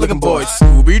and draw looking boy.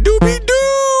 Scooby Dooby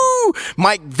Doo.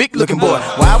 Mike Vick looking boy.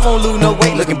 Why I won't lose no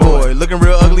weight looking boy. Looking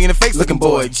real ugly in the face looking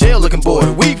boy. Jail looking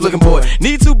boy. Weak looking boy.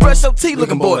 Need to brush your teeth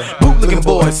looking boy. Boot looking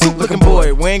boy. Suit looking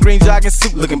boy. Wearing green jogging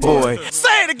suit looking boy.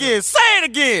 Say it again. Say it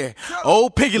again.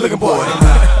 Old piggy looking boy.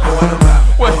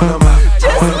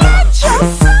 Just let your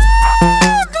soul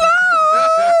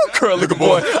glow. Curl looking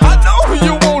boy. I know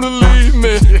you wanna leave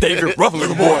me. David Ruff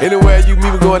looking boy. Anywhere you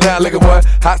meet me going down looking boy.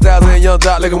 Hot styles and young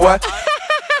dot looking boy.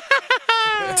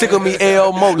 Tickle me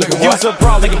Elmo looking boy. Use a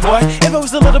bra looking boy. If I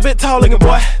was a little bit tall looking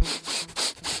boy.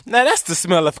 Now that's the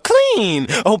smell of clean.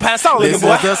 Oh, pass all looking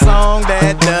boy. This is the song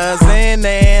that doesn't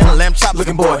end. Lamb chop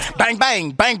looking boy. Bang,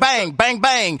 bang, bang, bang, bang,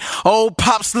 bang. Old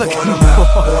pops looking. Yeah.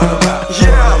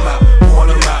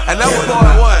 And that was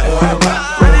part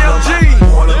 1. Radio G.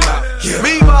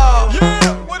 Meatball.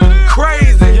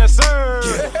 Crazy. Yes, sir.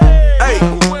 Hey.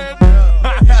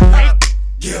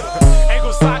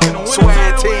 Ankle sock in the winter.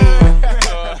 Swag team.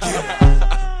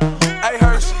 Hey,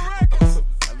 Hershey.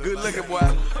 Good looking boy.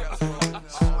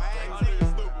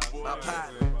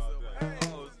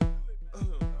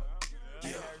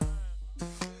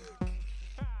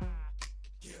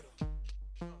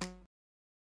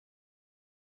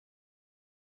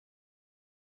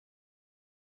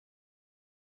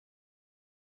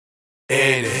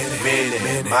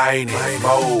 Many,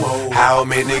 more. How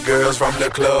many girls from the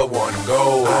club wanna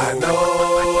go? I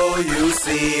know you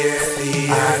see it.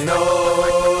 I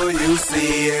know you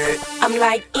see it. I'm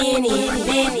like any,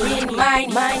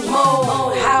 mine,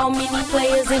 more. How many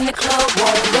players in the club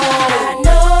won't go? I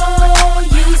know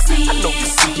you see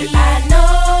it. I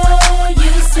know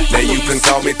you see it. Now you can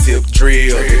call me Tip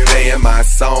Drill, playing my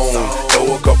song.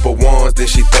 Throw a couple ones, then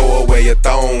she throw away her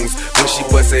thongs. When she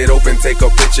bust it open, take a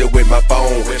picture with my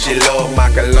phone. She love my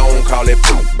cologne, call it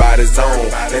poop by the zone.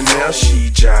 And now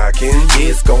she jogging, yeah,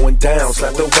 it's going down.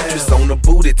 Slap the waitress on the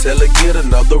booty, tell her get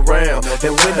another round.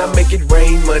 And when I make it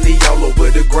rain, money all over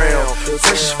the ground.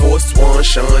 Fresh Force One,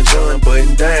 Sean John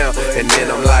button down. And then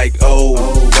I'm like, oh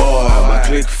boy, my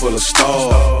clique full of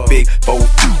stars. Big 4,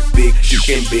 big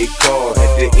chicken, big car.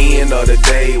 At the end of the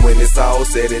day, when it's all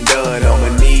said and done,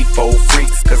 I'ma need 4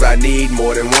 freaks, cause I need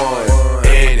more than one.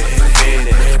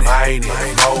 Mine,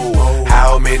 more.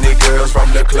 How many girls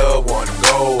from the club wanna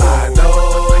go? I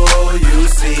know you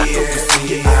see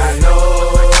it. I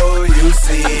know you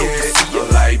see it. I'm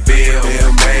like Bill,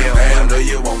 bam, I know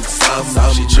you want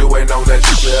some. She chewing on that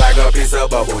juice like a piece of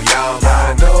bubble yum.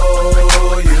 I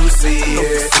know you see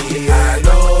it. I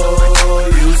know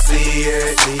you see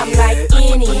it. I'm like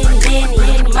any,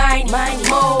 mine,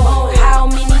 more. How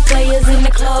many players in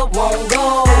the club won't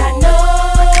go? I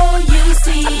know you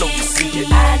see it.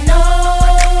 I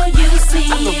know you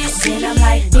see it. Then I'm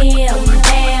like, damn,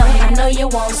 I know you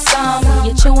want some.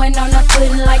 You're chewing on the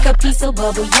pudding like a piece of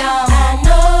bubble yum. I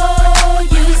know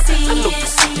you see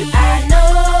it. I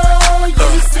know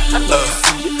you see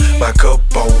it. My cup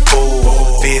on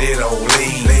full, fitted on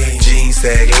lean. Jeans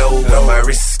sag low, but my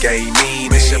wrist ain't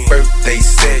mean. It's your birthday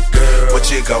set, girl, what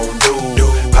you gon' do?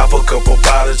 Pop a couple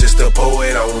bottles just to pour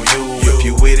it on you. If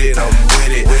you with it, I'm with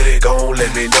it. Gon'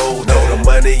 let me know. Throw the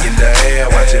money in the air,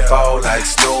 watch it fall like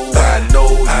snow. I know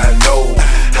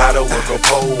how to work a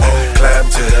pole. Climb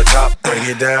to the top, bring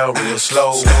it down real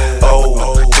slow.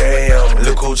 Oh, damn,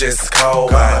 look who just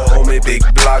called. My homie Big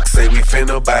Block say we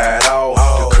finna buy it all.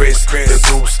 The Chris, the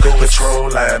Goose,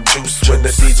 Patron, lime juice. When the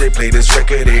DJ play this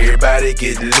record, everybody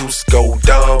get loose. Go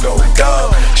dumb.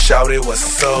 Shout it,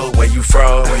 what's up? Where you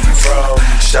from?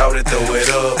 Shout it, throw it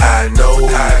up. I know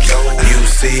you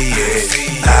see it.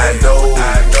 I know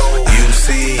you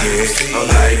see it. I'm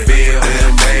like Bill,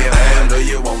 man, I know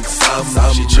you want some.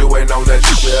 She chewing on that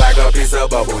juice like a piece of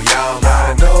bubble yum.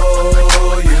 I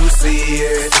know you see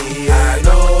it. I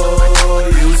know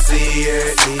you see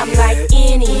it. I'm like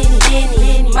any,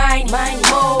 mine,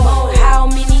 more. How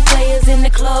many players in the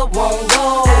club won't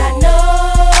go? I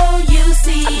know you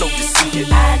see it.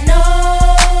 I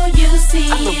know you see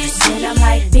it. Then I'm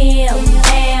like,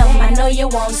 damn, I know you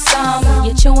want some.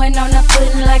 You're chewing on the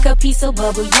pudding like a piece of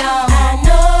bubble yum. I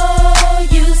know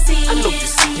you see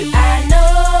it. I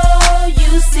know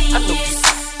you see it.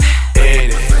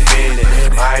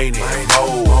 Mine,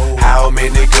 more. How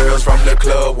many girls from the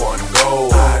club wanna go?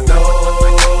 I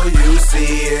know you see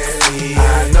it.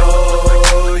 I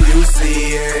know you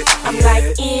see it. I'm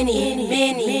like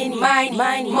any,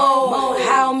 mine, more.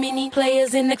 How many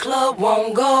players in the club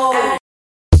won't go?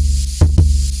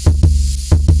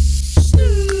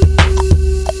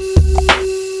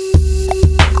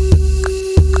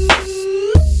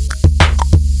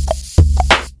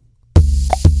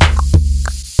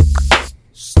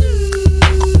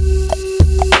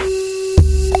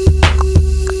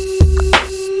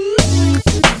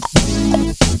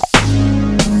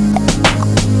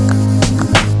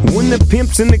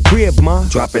 pimps in the crib, ma.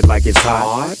 Drop it like it's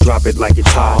hot. Drop it like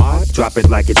it's hot. Drop it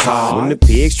like it's hot. When the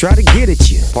pigs try to get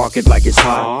at you, park it like it's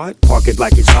hot. Park it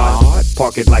like it's hot.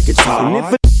 Park it like it's hot. And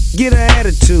if a get an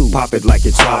attitude, pop it like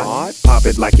it's hot. Pop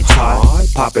it like it's hot.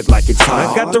 Pop it like it's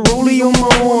hot. I got the rollie on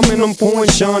my arm and I'm pouring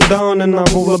Sean down and I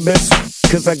roll the best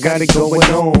cause I got it going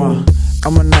on.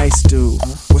 I'm a nice dude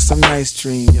with some nice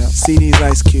dreams. See these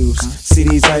ice cubes, see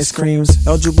these ice creams.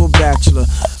 Eligible bachelor,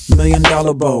 $1 million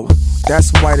bow.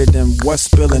 That's whiter than what's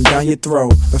spilling down your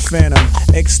throat. The phantom,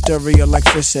 exterior like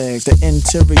fish eggs, the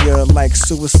interior like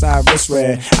suicide wrist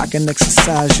red. I can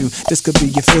exercise you, this could be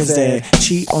your phys ed.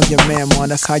 Cheat on your man, man,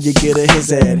 that's how you get a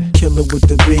his ad. Killer with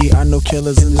the B, I know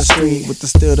killers in the street with the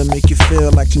steel to make you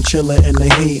feel like chinchilla in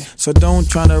the heat. So don't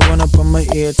tryna run up on my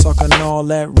ear talking all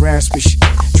that raspy shit.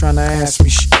 Tryna ask me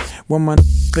shit. When my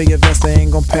for your vest, they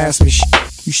ain't gon' pass me shit.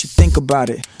 You should think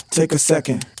about it, take a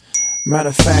second. Matter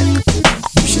of fact,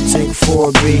 you should take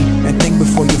 4B and think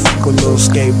before you fuck a little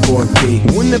skateboard P.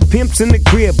 When the pimp's in the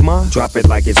crib, ma, drop it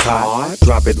like it's hot.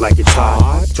 Drop it like it's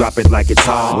hot. Drop it like it's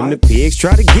hot. When the pigs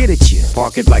try to get at you,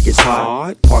 park it like it's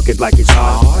hot. Park it like it's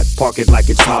hot. Park it like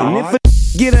it's hot. And if a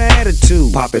get an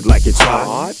attitude, pop it like it's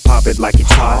hot. Pop it like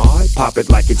it's hot. Pop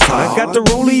it like it's hot. I got the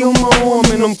rollie on my arm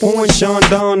and I'm pouring Sean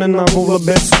down and I roll the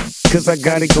best cause I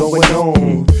got it going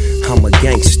on. I'm a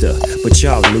gangster, but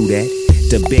y'all knew that.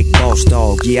 The big boss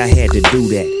dog, yeah, I had to do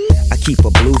that. I keep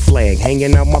a blue flag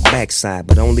hanging out my backside,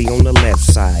 but only on the left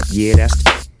side. Yeah, that's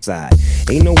the side.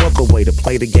 Ain't no other way to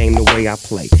play the game the way I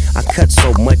play. I cut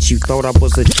so much you thought I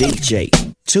was a DJ.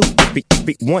 2,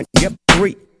 1, yep,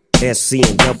 3. SC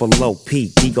and double OP,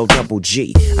 Ego double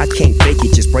G. I can't fake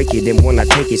it, just break it. And when I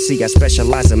take it, see, I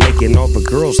specialize in making all the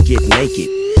girls get naked.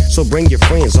 So bring your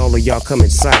friends, all of y'all come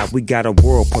inside. We got a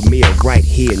world premiere right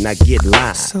here, now get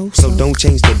live. So don't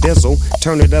change the diesel,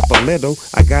 turn it up a little.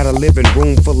 I got a living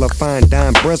room full of fine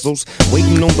dime bristles,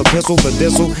 waiting on the pistol, the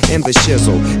diesel, and the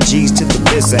shizzle. G's to the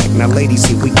bizac, now ladies,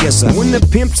 here we kiss her. When the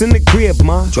pimp's in the crib,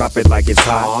 ma, drop it like it's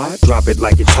hot. Drop it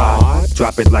like it's hot.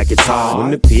 Drop it like it's hot.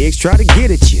 When the pigs try to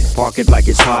get at you, park it like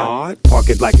it's hot. Park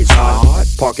it like it's hot.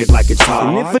 Park it like it's hot.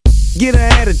 And if a get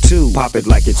an attitude, pop it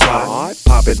like it's hot.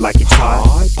 Pop it like it's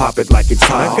hot. Pop it like it's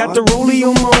hot. I got the rollie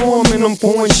on my arm and I'm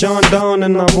pouring Sean down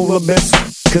and I roll the best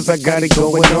cause I got it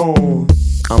going on.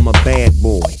 I'm a bad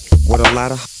boy with a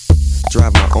lot of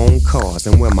drive my own cars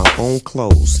and wear my own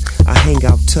clothes. I hang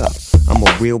out tough, I'm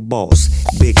a real boss.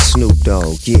 Big Snoop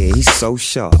Dogg, yeah, he's so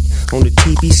sharp. On the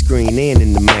TV screen and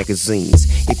in the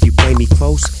magazines. If you play me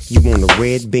close, you want a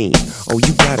red beam. Oh,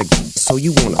 you gotta, so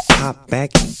you wanna pop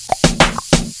back?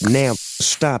 Now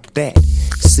stop that.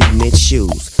 Cement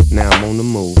shoes, now I'm on the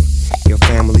move. Your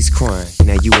family's crying,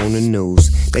 now you on the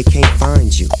news. They can't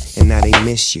find you, and now they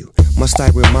miss you. Must I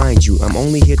remind you, I'm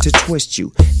only here to twist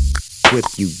you. Whip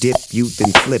you, dip you,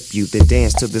 then flip you, then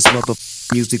dance to this mother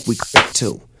music we click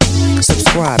to.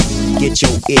 Subscribe, get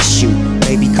your issue.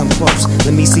 Baby, come close,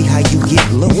 let me see how you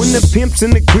get loose. When the pimp's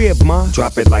in the crib, ma,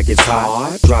 drop it like it's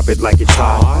hot. Drop it like it's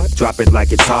hot. Drop it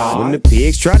like it's hot. When the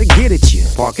pigs try to get at you,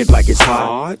 park it like it's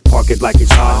hot. Park it like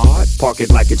it's hot. Park it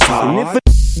like it's hot. And if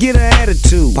a get an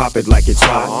attitude, pop it like it's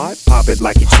hot. Pop it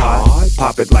like it's hot.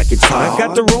 Pop it like it's hot. I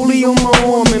got the rollie on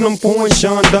my arm and I'm pouring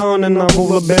Sean down and I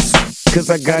roll the best cause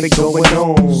I got it going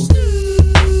on.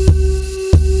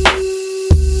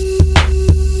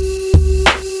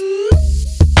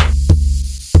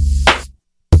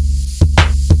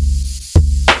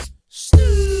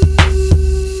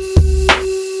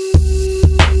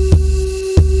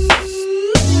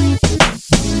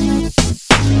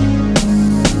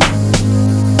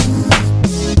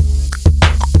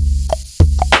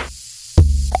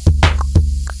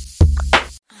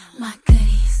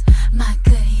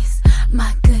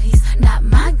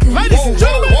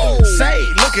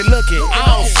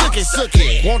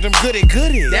 Want them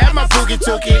goody. That my boogie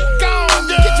took it. Go on,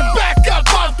 girl. Get your back up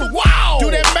off the wall. Do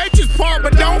that matrix part,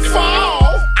 but don't fall.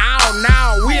 Oh,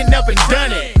 no, we ain't never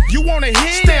done it. You wanna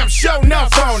hit? Stamp show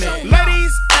enough on it.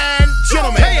 Ladies and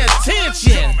gentlemen, pay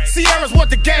attention. Sierra's what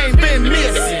the game been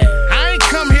missing. I ain't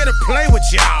come here to play with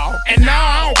y'all. And no,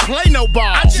 I don't play no ball.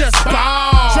 I just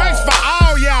ball. Drinks for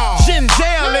all y'all. Gin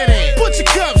jail in it. Put your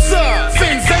cups up.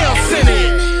 Finzel sent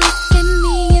it.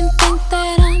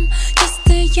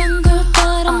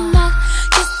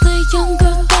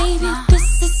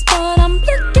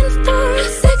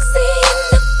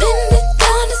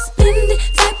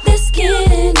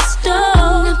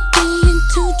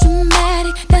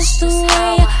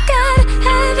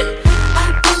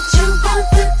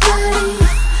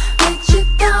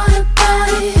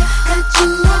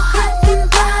 You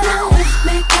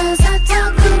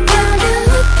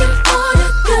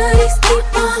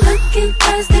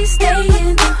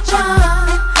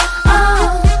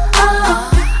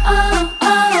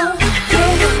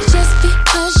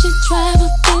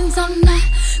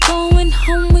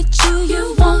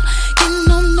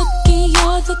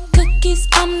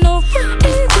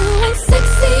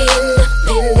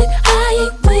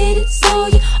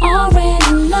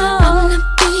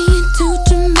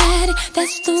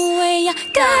I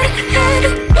gotta have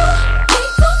it. Ooh,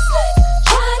 so slick,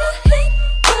 try to hit,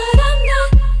 but I'm not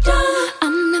done.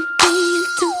 I'm not being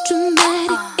too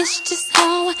dramatic, it's just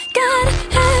how I gotta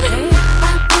have it.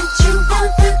 I bet you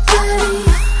want the goodie,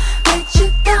 bet you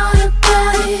thought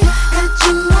about it. Got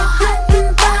you all hot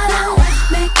and bothered,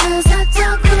 because I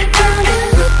talk about it.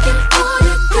 Looking for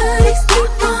the goodies,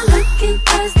 keep on looking,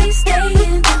 cause they stay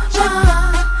in the jar.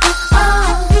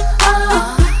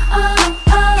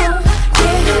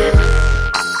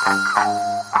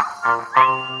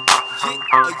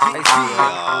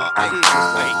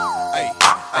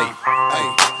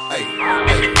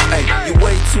 You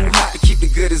way too hot to keep the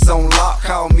goodies on lock.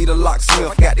 Call me the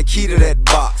locksmith, got the key to that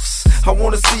box. I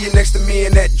wanna see you next to me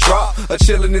in that drop, or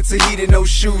chillin' in Tahiti, no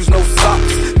shoes, no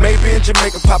socks. Maybe in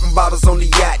Jamaica, popping bottles on the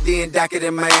yacht, then dock it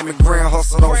in Miami, grand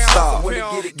hustle, don't stop.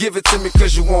 Give it to me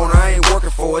cause you want it, I ain't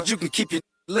working for it. You can keep your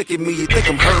look at me, you think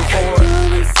I'm hurting for it.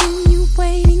 You're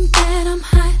insinuating that I'm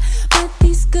hot, but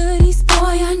these goodies,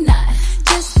 boy, are not.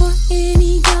 Just for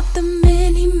any of the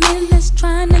many men that's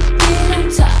trying to get on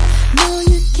top. No,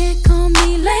 you can't call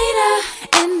me later,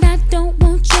 and I don't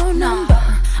want your number.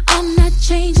 I'm not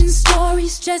changing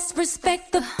stories, just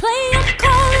respect the play I'm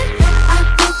calling. I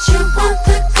bet you want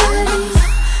the goodies,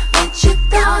 bet you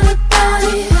thought about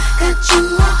it. Got you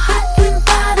all hot and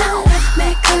bothered,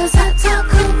 mad cause I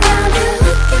talk about it.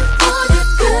 Looking for the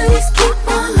goodies, keep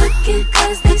on looking,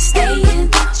 cause they stay in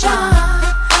the jar.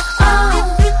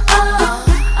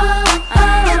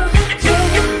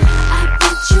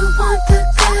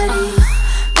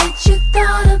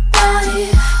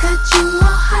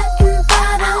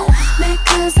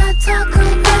 Talk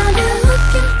about it,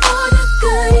 looking for the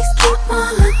goodies, keep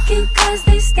on looking, cause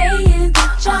they stay in the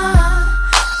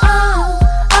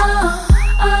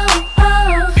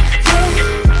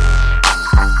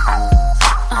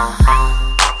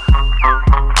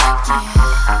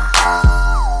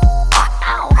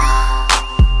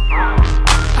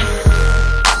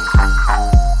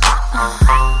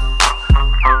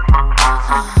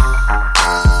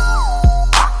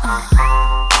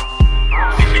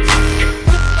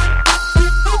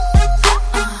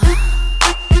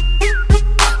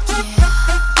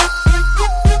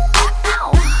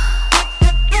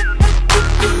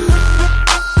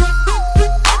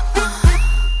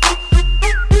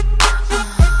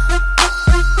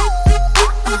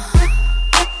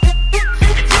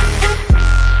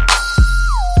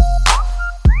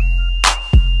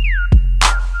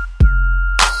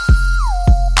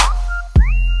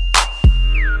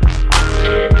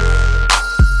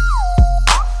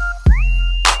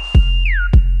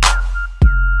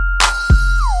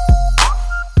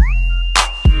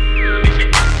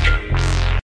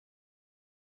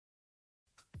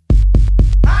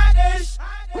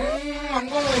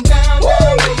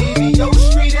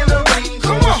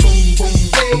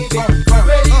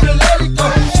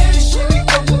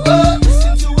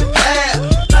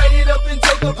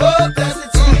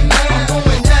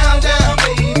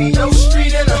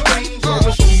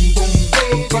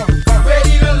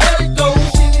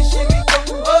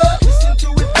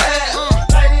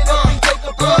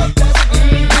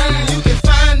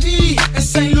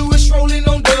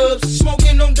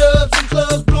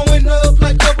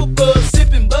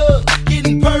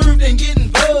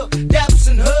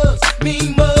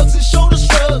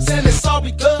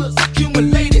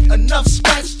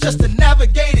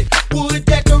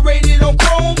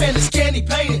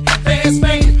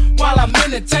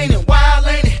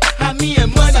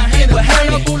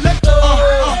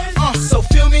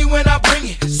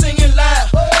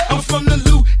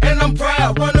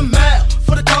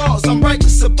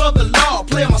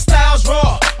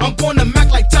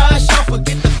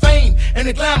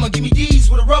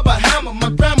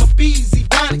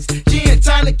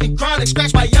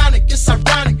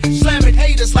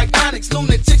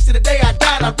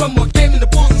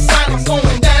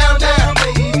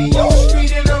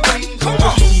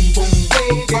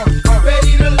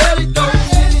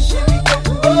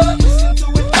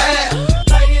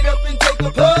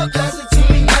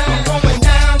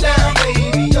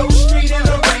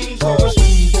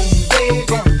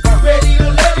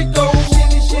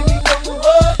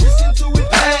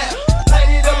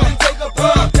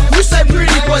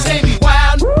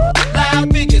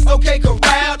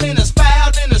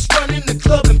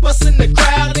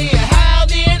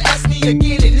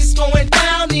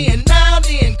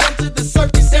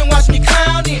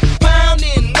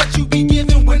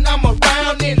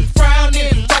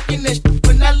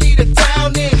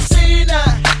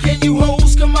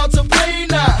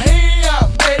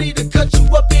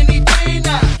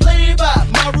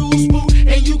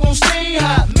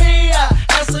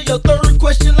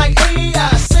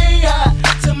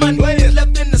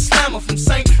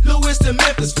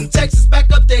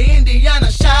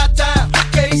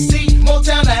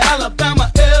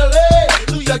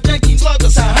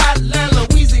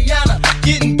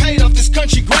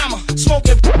country grammar.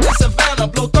 Smoking in Savannah,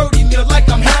 blow 30 mil like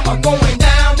I'm Hammer. Going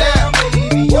down, down,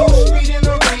 baby. Yo, street in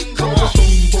the rain, come on.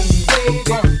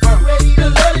 Ready to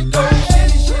let it go.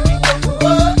 Shimmy, shimmy, go for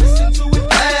what? Listen to it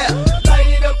loud. Light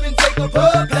it up and take a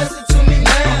puff. Pass it to me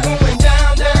now. Going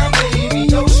down, down, baby.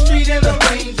 Yo, street in the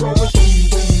Range Rover.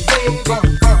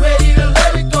 Ready to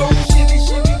let it go. Shimmy,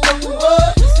 shimmy, go for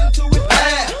what? Listen to it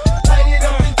loud. Light it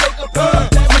up and take a puff.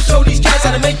 I'ma show these cats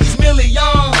how to make these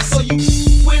millions. So you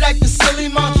quit acting silly,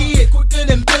 mom. Kid quicker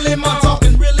than Billy, mom.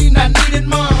 Talking really not needed,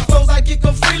 mom. Flows I kick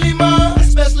 'em freely, mom.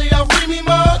 Especially out Remy,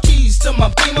 mom. Keys to my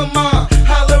Beamer, mom.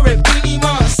 Holler at Beanie,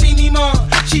 mom. See me, mom.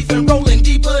 Chief and rolling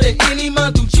deeper than any,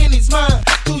 mom. Through Jenny's mind.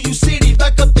 Through you city,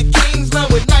 back up the King's line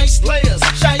with nice layers.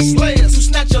 Shy slayers who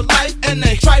snatch your life and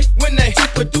they tripe when they to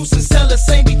produce and sell the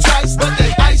same be twice. But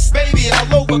they ice, baby,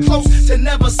 all over close to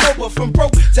never sober. From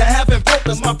broke to having broke,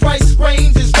 'cause my price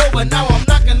range is over. Now I'm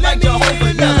knocking like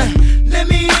Jehovah. Now, let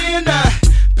me in now.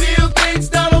 Bill Gates,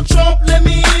 Donald Trump, let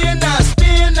me in now.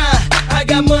 Spin now. I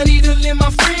got money to lend my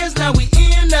friends. Now we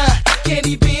in now.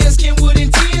 Candy beans, Kenwood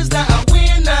and tears. Now I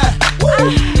win now. Woo!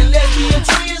 And lesbian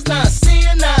twins now.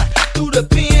 Sin now. Through the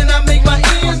pen, I make my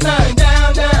ends now.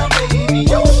 Down, down, baby.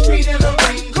 Yo, street in the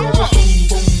Range Rover.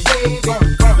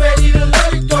 Ready to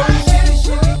let it go. Shitty,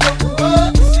 shitty, go for what?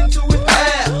 Listen to it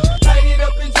loud. Light it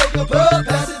up and take a puff.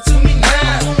 Pass it to me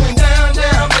now. Going down,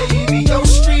 down, baby. Yo,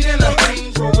 street in the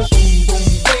Range Rover.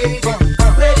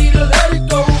 Ready to let it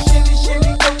go. Shitty,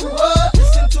 shitty, go for what?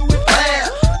 Listen to it loud.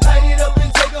 Light it up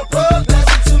and take a puff. Pass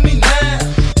it to me now.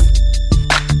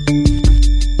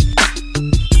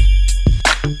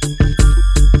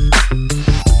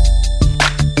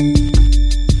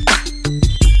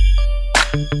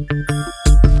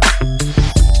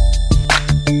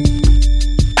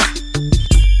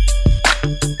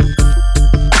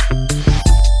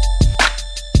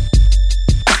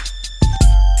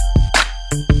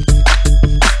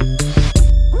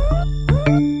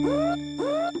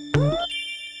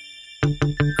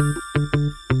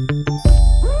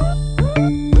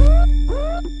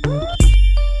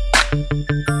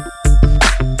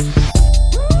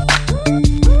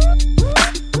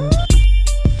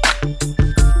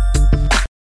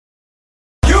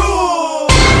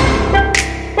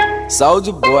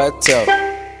 Soulja Boy tough.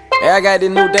 Hey, I got this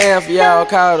new dance for y'all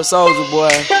called the Soulja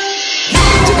Boy.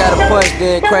 Just gotta punch,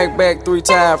 then crank back 3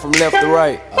 times from left to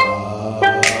right.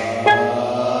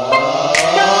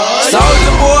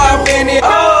 Soulja Boy, I'm in it.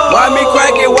 Why me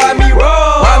crank it? Why me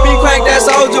roll? Why me crank that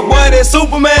Soulja Boy? That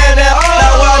Superman? That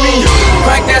now why me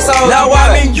crank that Soulja? Now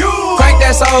why me crank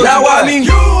that Soulja? Now why me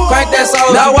crank that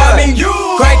Soulja? Now why me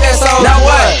crank that Soulja? Now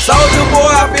what? Soulja Boy,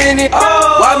 I'm in it.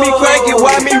 Why me crank it?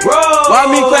 Why me roll? Why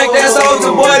me crank that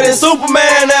Soulja Boy? That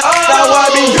Superman? That now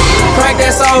why me crank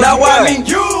that Soulja? Now why me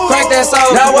crank that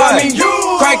Soulja? Now why me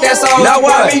crank that Soulja? Now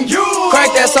why me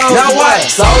crank that Soulja? Now what?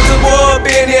 Soulja Boy, up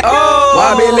in it.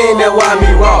 Why me lean that? Why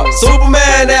me rock?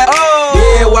 Superman? That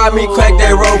yeah, why me crank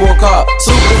that Robocop?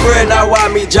 Super friend, now why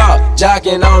me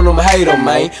jocking on them, hate them,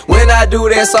 man. When I do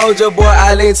that Soulja Boy,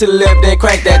 I lean to the left, then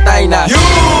crank that thing now.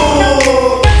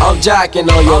 I'm jocking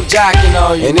on you, I'm jocking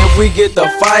on you. And if we get the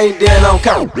fight, then I'm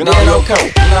counting, then I'm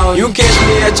counting. You catch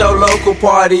me at your local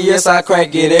party, yes, I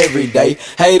crank it every day.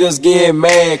 Haters get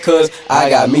mad, 'cause I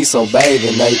got me some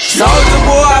bathing Nate. Soulja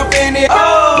Boy, I'm in it.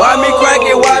 Why me crank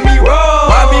it? Why me roll?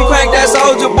 Why me crank that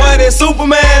Soulja Boy? That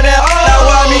Superman? That now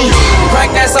why me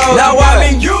crank that Soulja? Now why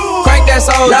me crank that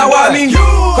Soulja? Now why me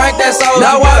crank that Soulja?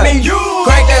 Now why me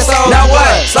crank that Soulja? Now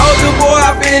what? Soulja Boy,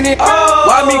 I'm in it.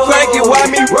 Why me crank it? Why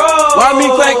me roll? Why me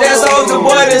crank that Soulja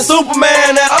Boy? That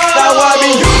Superman? That now why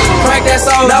me crank that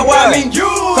Soulja? Now why me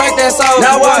crank that Soulja?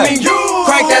 Now why me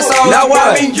crank that Soulja? Now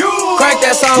why me crank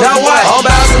that Soulja? Now what? I'm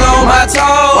bouncing on my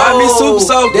toes. Why me super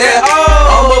soak that?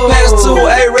 I'ma pass to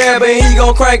A-Rab and he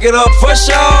gon' crank it up for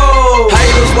sure.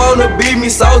 Haters wanna beat me,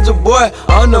 Soulja Boy,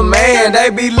 I'm the man. They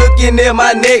be looking at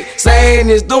my neck, saying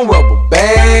it's the rubber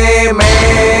band,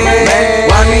 man.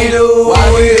 Why me do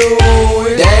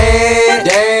it?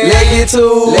 Damn, let get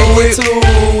to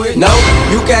it. No,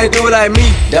 you can't do it like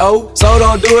me, though. So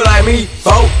don't do it like me,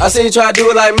 folk. I seen you try to do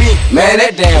it like me, man.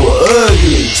 That damn was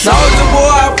ugly. Soulja Boy,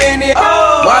 I'm in it.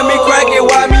 Why me crank it?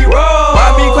 Why me roll?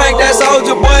 Why me crank that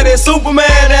Soulja Boy? That Superman?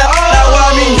 That now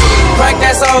why me crank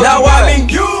that Soulja? Now why me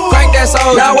crank that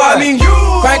Soulja? Now why me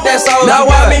crank that Soulja? Now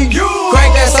why me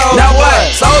crank that Soulja? Now what?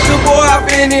 Soulja Boy, I'm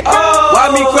in it. Why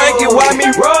me crank it? Why me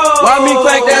roll? Why me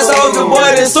crank that Soulja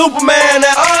Boy? That Superman?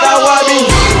 That now why me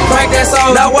crank that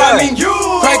Soulja? Now why me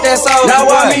crank that Soulja? Now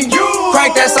why me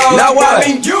crank that Soulja? Now why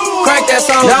me crank that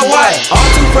Soulja? Now what? I'm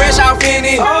too fresh, I'm in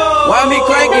it. Why me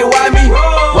crank it? Why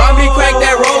me crank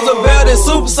that Roosevelt and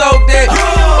super soak that?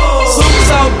 Super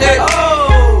soak that.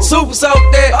 Super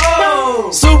soak that.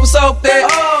 Oh. Super soak that.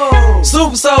 Oh.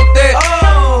 Super soak that.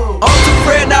 Oh. I'm too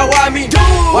afraid now. Why me?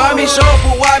 Why me show up?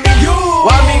 Why me?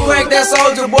 Why me crank that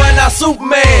soldier boy? Now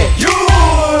Superman.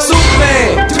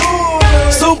 Superman.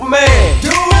 Superman.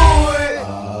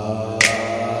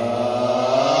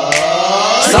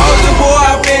 Soldier boy,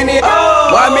 I been it.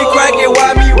 Why me crank it?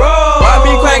 Why me roll? Why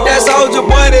me crank that soldier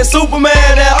boy? That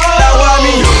Superman. Now why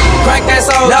me crank that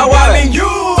soldier? Now why me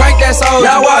crank that soldier?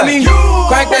 Now why me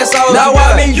crank that soldier? Now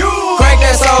why me crank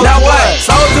that soldier? Now what?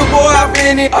 Soldier boy, I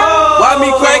been it. Why me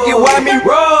crank it? Why me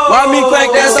roll? Why me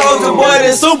crank that soldier boy?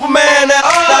 That Superman.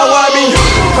 Now why me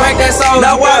crank that soldier?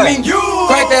 Now why me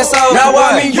crank that soldier? Now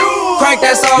why me crank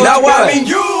that soldier? Now why me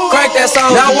crank that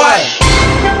soldier? Now what?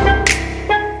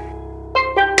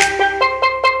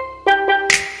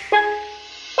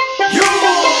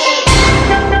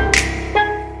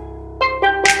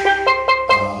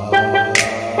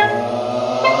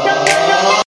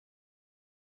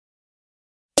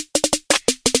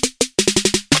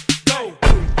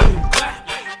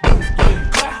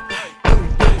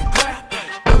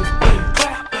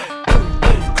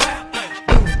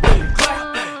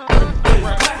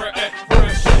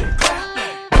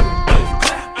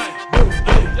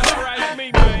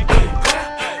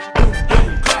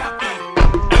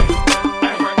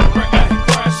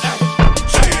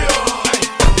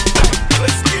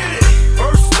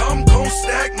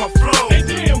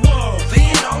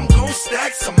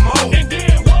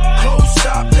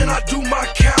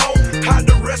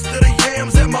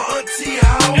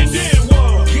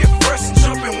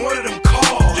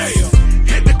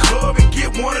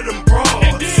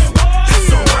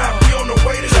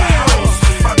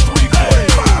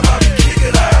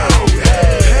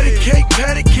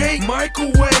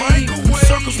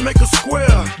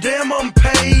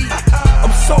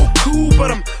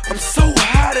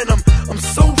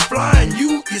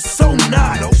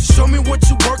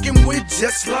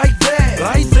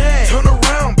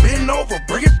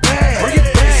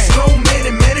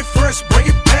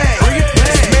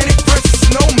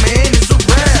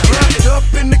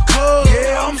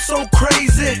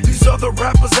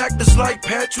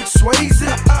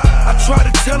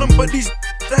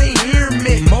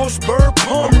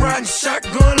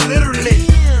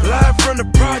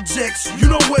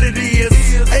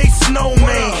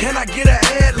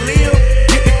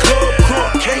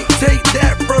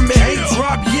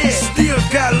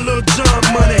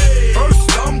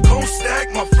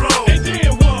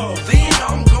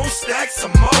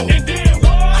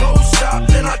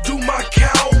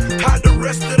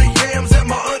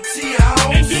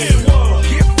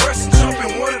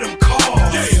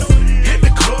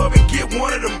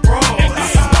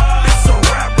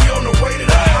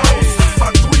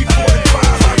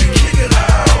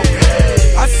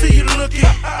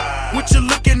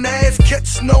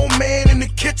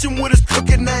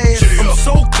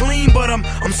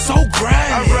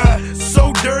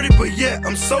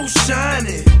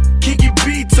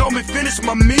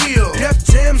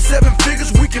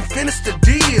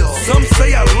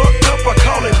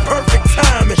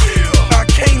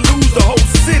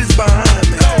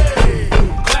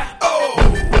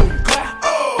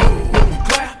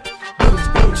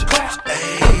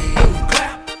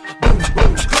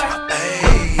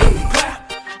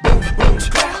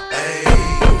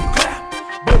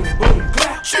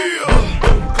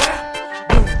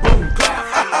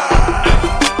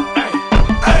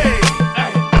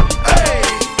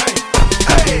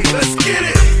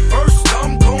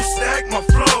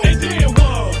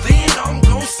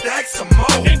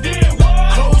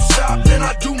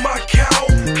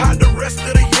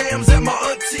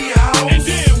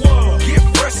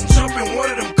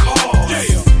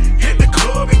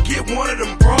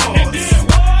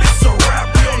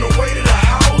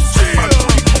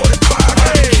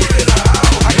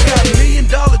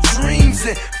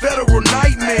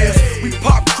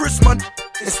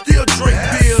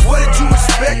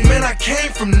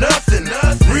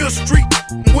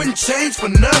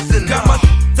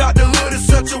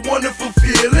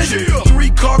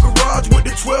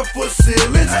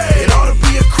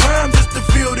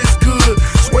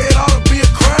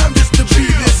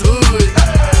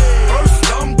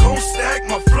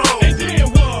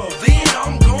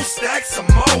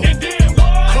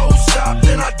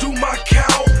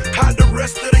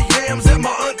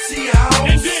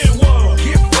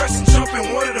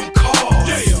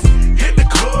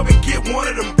 One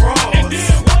of them bras.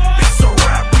 It's a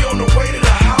wrap, we on the way to the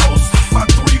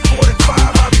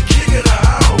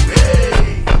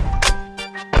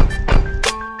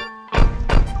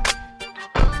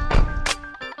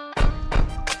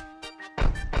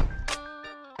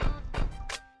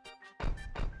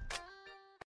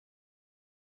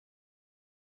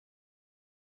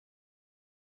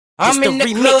I'm in the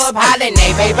club hollering,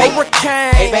 hey baby,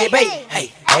 hey baby,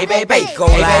 hey baby, go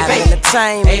live in the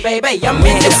time, hey baby, I'm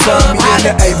in the club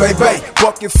hollering, hey baby,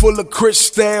 bucket full of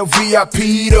crystal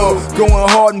VIP though, going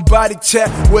hard and body tap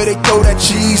where they throw that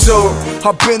cheese up.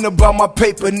 I been about my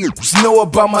paper, niggas know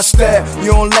about my style.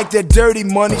 You don't like that dirty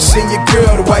money, send your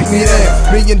girl to wipe me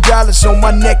down. $1 million on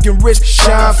my neck and wrist,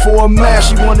 shine for a mile.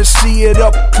 She wanna see it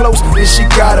up close, then she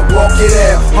gotta walk it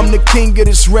out. I'm the king of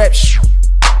this rap shit.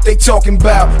 They talking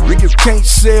about niggas can't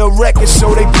sell records,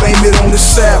 so they blame it on the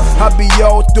South. I be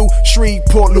all through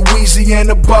Shreveport,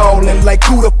 Louisiana ballin' like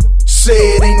who the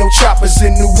said ain't no choppers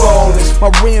in New Orleans.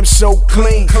 My rims so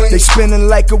clean, they spinning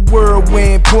like a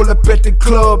whirlwind. Pull up at the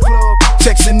club,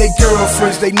 texting their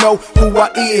girlfriends. They know who I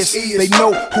is, they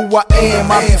know who I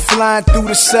am. I be flying through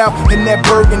the South in that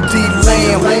burgundy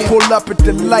lamb. Pull up at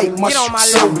the light, my shit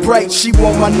so bright. She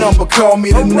want my number, call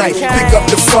me tonight. Pick up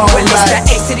the phone like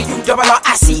A to the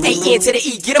U-R-R-I-C-A-N to the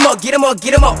E. Get 'em up, get 'em up,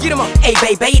 get 'em up, get 'em up. Hey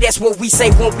baby, that's what we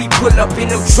say when we pull up in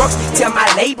them trucks. Tell my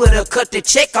label to cut the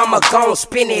check, I'ma gon'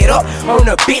 spin it up. On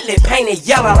the Bentley, painted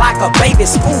yellow like a baby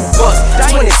school bus.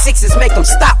 26s make them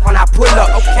stop when I pull up.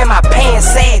 And my pants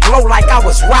sag low like I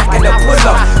was rocking a pull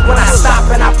up. When I stop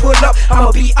and I pull up,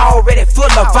 I'ma be already full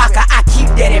of vodka. I keep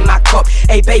that in my cup.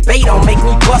 Hey baby, don't make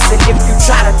me bust it. If you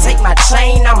try to take my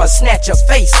chain, I'ma snatch your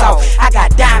face off. I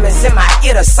got diamonds in my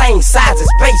ear the same size as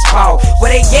baseball.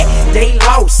 Where they at? They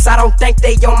lost. I don't think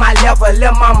they on my level.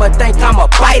 Lil' mama think I'm a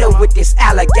biter with this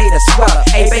alligator sweater.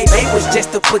 Hey baby, was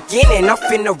just the beginning. I'm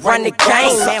finna run the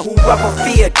game. Man, whoever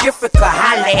feel different could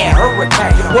holla at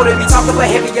hurricane. Wanna be talking about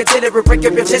heavy artillery, break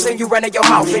up your chest and you run in your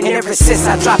mouth. And ever since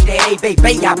I dropped that, hey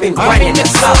baby, I've been running the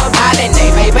club, hollering,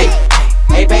 hey baby,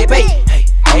 hey baby,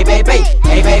 hey baby,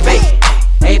 hey baby,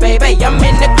 hey baby, I'm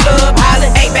in the club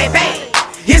hollering, hey baby.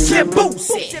 It's Lil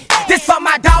Boosie. This for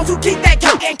my dogs who keep that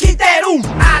coke and keep that ooh.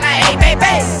 Holla, hey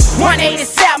baby.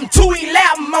 187,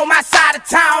 211 on my side of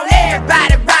town.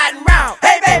 Everybody riding round.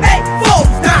 Hey baby, full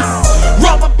down.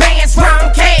 Rubber bands,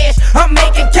 round cash. I'm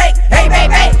making cake. Hey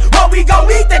baby, what we gon'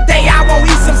 eat today? I won't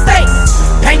eat some steak.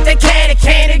 Paint the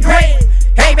candy gray.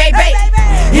 Hey baby,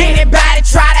 anybody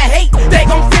try to hate, they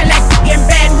gon' feel like in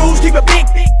Baton Rouge. Keep a big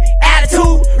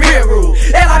attitude, real rude.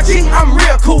 LRG, I'm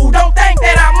real cool. Don't think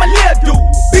that I'm a little dude.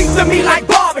 Beats to me like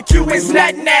barbecue, it's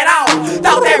nothing at all.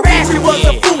 Thought that Rashy was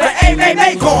a fool, but hey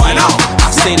baby, going on.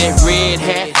 I say that red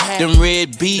hat, them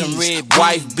red bees,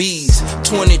 wife bees,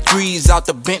 23s out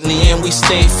the Bentley and we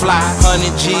stay fly.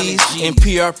 100 G's in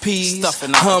PRPs,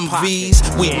 Humvees.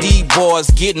 We D-boys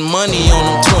getting money on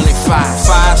them 25.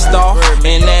 5-star,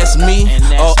 and that's me,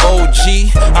 or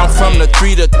OG. I'm from the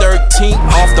 3 to 13,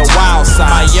 off the wild side.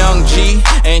 My young G,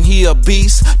 and he a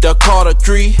beast. The Carter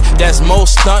 3, that's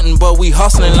most stunting, but we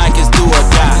hustling like it's do or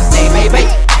die. Hey baby,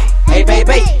 hey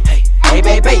baby, hey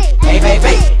baby, hey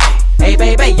baby. Hey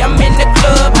baby, I'm in the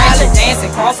club, hollering,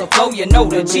 dancing across the floor, you know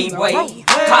the G-way.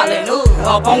 Calling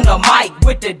up on the mic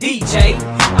with the DJ.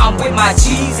 I'm with my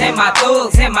G's and my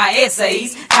thugs and my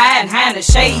essays. Hiding behind the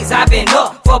shades, I've been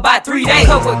up for about 3 days.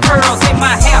 Covered curls in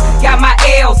my hair, got my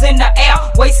L's in the air.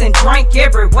 Wasting drink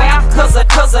everywhere, cause I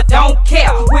don't care.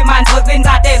 With my nuggins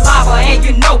out that lava, and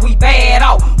you know we bad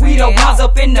off. We the ones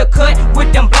up in the cut,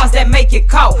 with them blunts that make it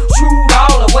cough. Trued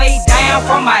all the way down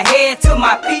from my head to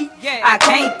my feet. I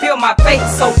can't feel my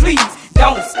face, so please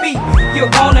don't speak. You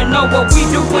wanna know what we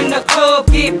do when the club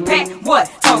get packed? What?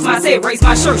 Toss my head, raise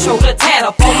my shirt, show the tat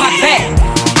up on my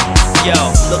back.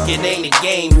 Yo, look, it ain't a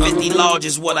game. 50 large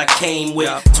is what I came with.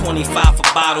 25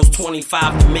 for bottles,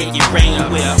 25 to make it rain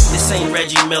with. This ain't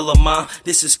Reggie Miller, ma.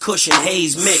 This is Cushion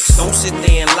Haze mix. Don't sit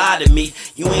there and lie to me.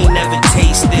 You ain't never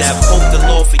taste this. Hope the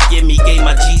Lord forgive me. Gave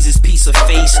my Jesus piece of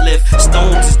facelift.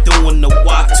 Stones is doing the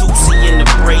Watusi in the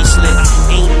bracelet.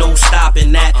 Ain't no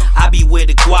stopping that. I be where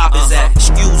the guap is at.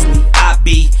 Excuse me, I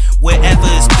be wherever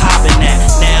it's popping at.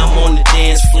 Now I'm on the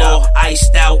dance floor,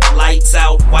 iced out, lights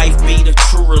out. Wife be the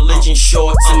true religion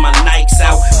shorts and my Nikes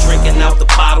out. Drinking out the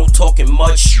bottle, talking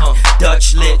much.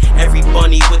 Dutch lit, every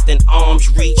bunny within arm's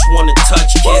reach wanna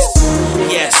touch, kiss.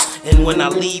 Yes, and when I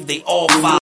leave, they all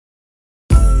follow.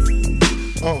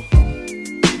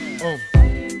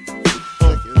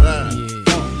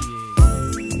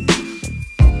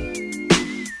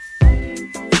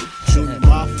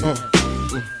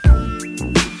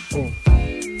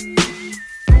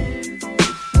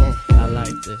 I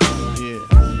like this.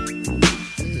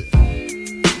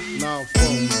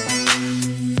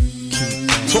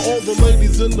 To all the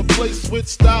ladies in the place with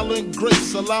style and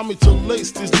grace, allow me to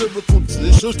lace these lyrical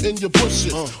dishes in your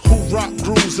bushes. Who rock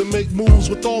grooves and make moves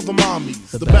with all the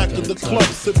mommies. The back of the club,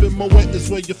 sipping Moet is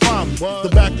where you find me.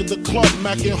 The back of the club,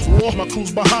 macking war, my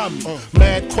crew's behind me.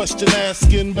 Mad question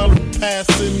asking,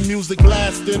 passing, music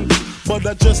blasting. But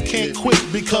I just can't quit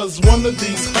because one of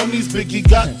these honeys Biggie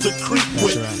got to creep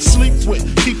with, sleep with,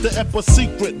 keep the ep a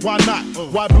secret. Why not?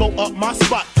 Why blow up my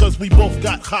spot? Cause we both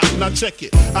got hot. Now check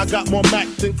it. I got more Mac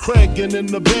than Craig and in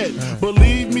the bed.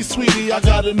 Believe me, sweetie, I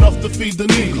got enough to feed the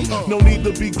needy. No need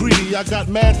to be greedy. I got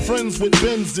mad friends with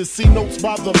Benzes. See notes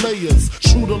by the layers.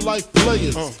 True to life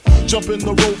players. Jump in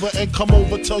the Rover and come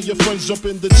over. Tell your friends jump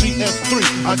in the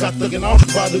GF3. I got the out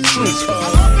by the tree.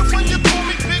 I love it when you call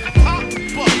me Big Papa.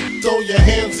 Throw your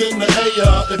hands in the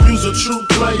air if you's a true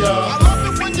player. I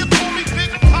love it when you call me Big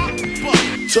Papa.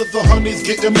 To the honeys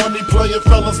getting money, playing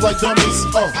fellas like dummies.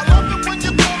 I love it when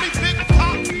you call me Big Papa.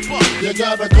 You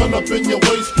got a gun up in your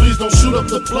waist, please don't shoot up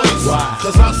the place. Why?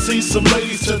 Cause I see some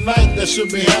ladies tonight that should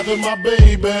be having my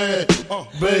baby.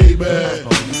 Baby.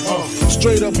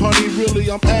 Straight up, honey,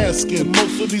 really, I'm asking.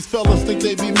 Most of these fellas think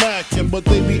they be macking, but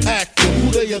they be acting.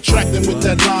 Who they attracting with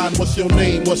that line? What's your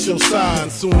name? What's your sign?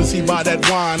 Soon as he buy that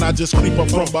wine, I just creep up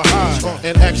from behind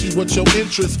and ask you what your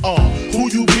interests are. Who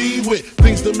you be with?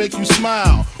 Things that make you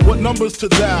smile. What numbers to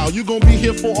dial? You gon' be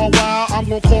here for a while. I'm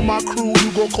gon' call my crew.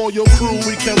 You gon' call your crew.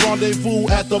 We can rendezvous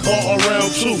at the bar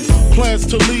around 2. Plans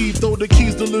to leave. Throw the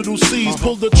keys to little C's.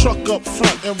 Pull the truck up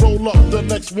front and roll up the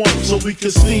next one so we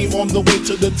can steam on the way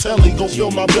to the telly. Go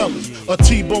fill my belly. A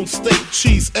T-bone steak,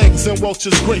 cheese, eggs, and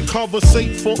Welch's grape.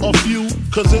 Conversate for a few,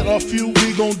 cause in a few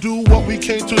we gon' do what we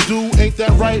came to do. Ain't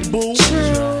that right, boo?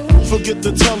 Forget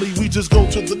the telly, we just go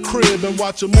to the crib and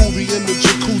watch a movie in the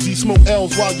jacuzzi. Smoke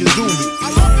L's while you do me. I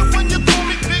love it when you call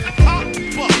me Big Papa.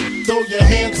 Throw your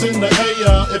hands in the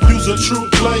air if you's a true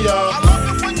player. I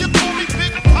love it when you call me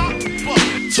Big Papa.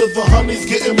 To the honeys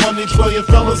getting money, playing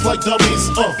fellas like dummies.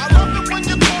 I love it when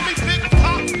you call me Big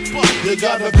Papa. You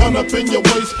got a gun up in your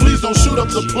waist, please don't shoot up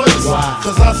the place.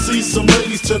 Cause I see some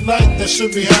ladies tonight that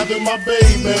should be having my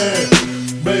baby.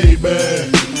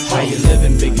 How you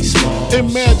living, Biggie Smalls?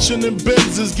 Imagine in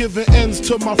Benzes giving ends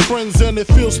to my friends and it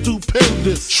feels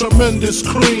stupendous. Tremendous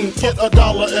cream, get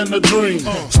 $1 and a dream.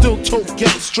 Still tote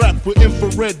gas strapped with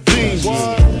infrared beams.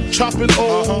 Chopping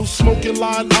O's, smoking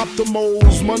line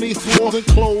optimals. Money, floors and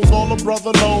clothes, all a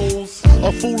brother knows.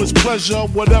 A foolish pleasure,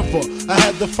 whatever. I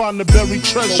had to find the buried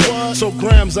treasure. So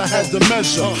grams I had to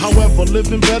measure. However,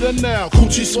 living better now.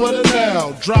 Coochie sweater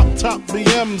now. Drop top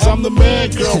BMs, I'm the man,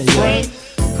 girlfriend.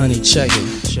 Honey, check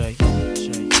it.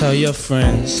 Tell your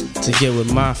friends to get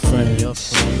with my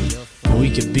friends. We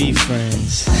could be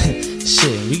friends.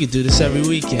 Shit, we could do this every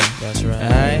weekend. That's right.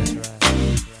 Alright?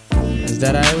 Is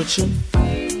that alright with you?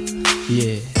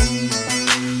 Yeah.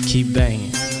 Keep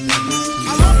banging. I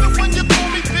love it when you call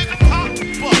me Big Papa.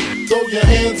 Throw your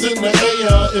hands in the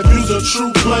air if you's a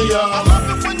true player. I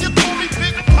love it when you call me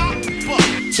Big Papa.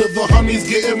 To the honeys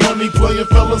getting money, playing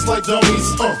fellas like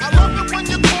dummies. I love it when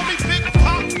you call me Big Papa.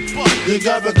 You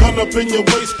got a gun up in your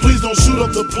waist, please don't shoot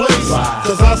up the place.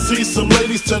 Cause I see some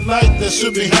ladies tonight that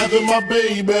should be having my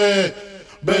baby.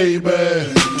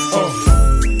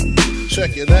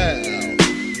 Check it out.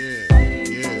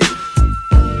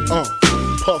 Yeah.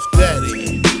 Puff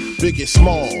Daddy, Biggie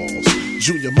Smalls,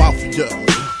 Junior Mafia,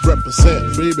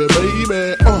 represent baby.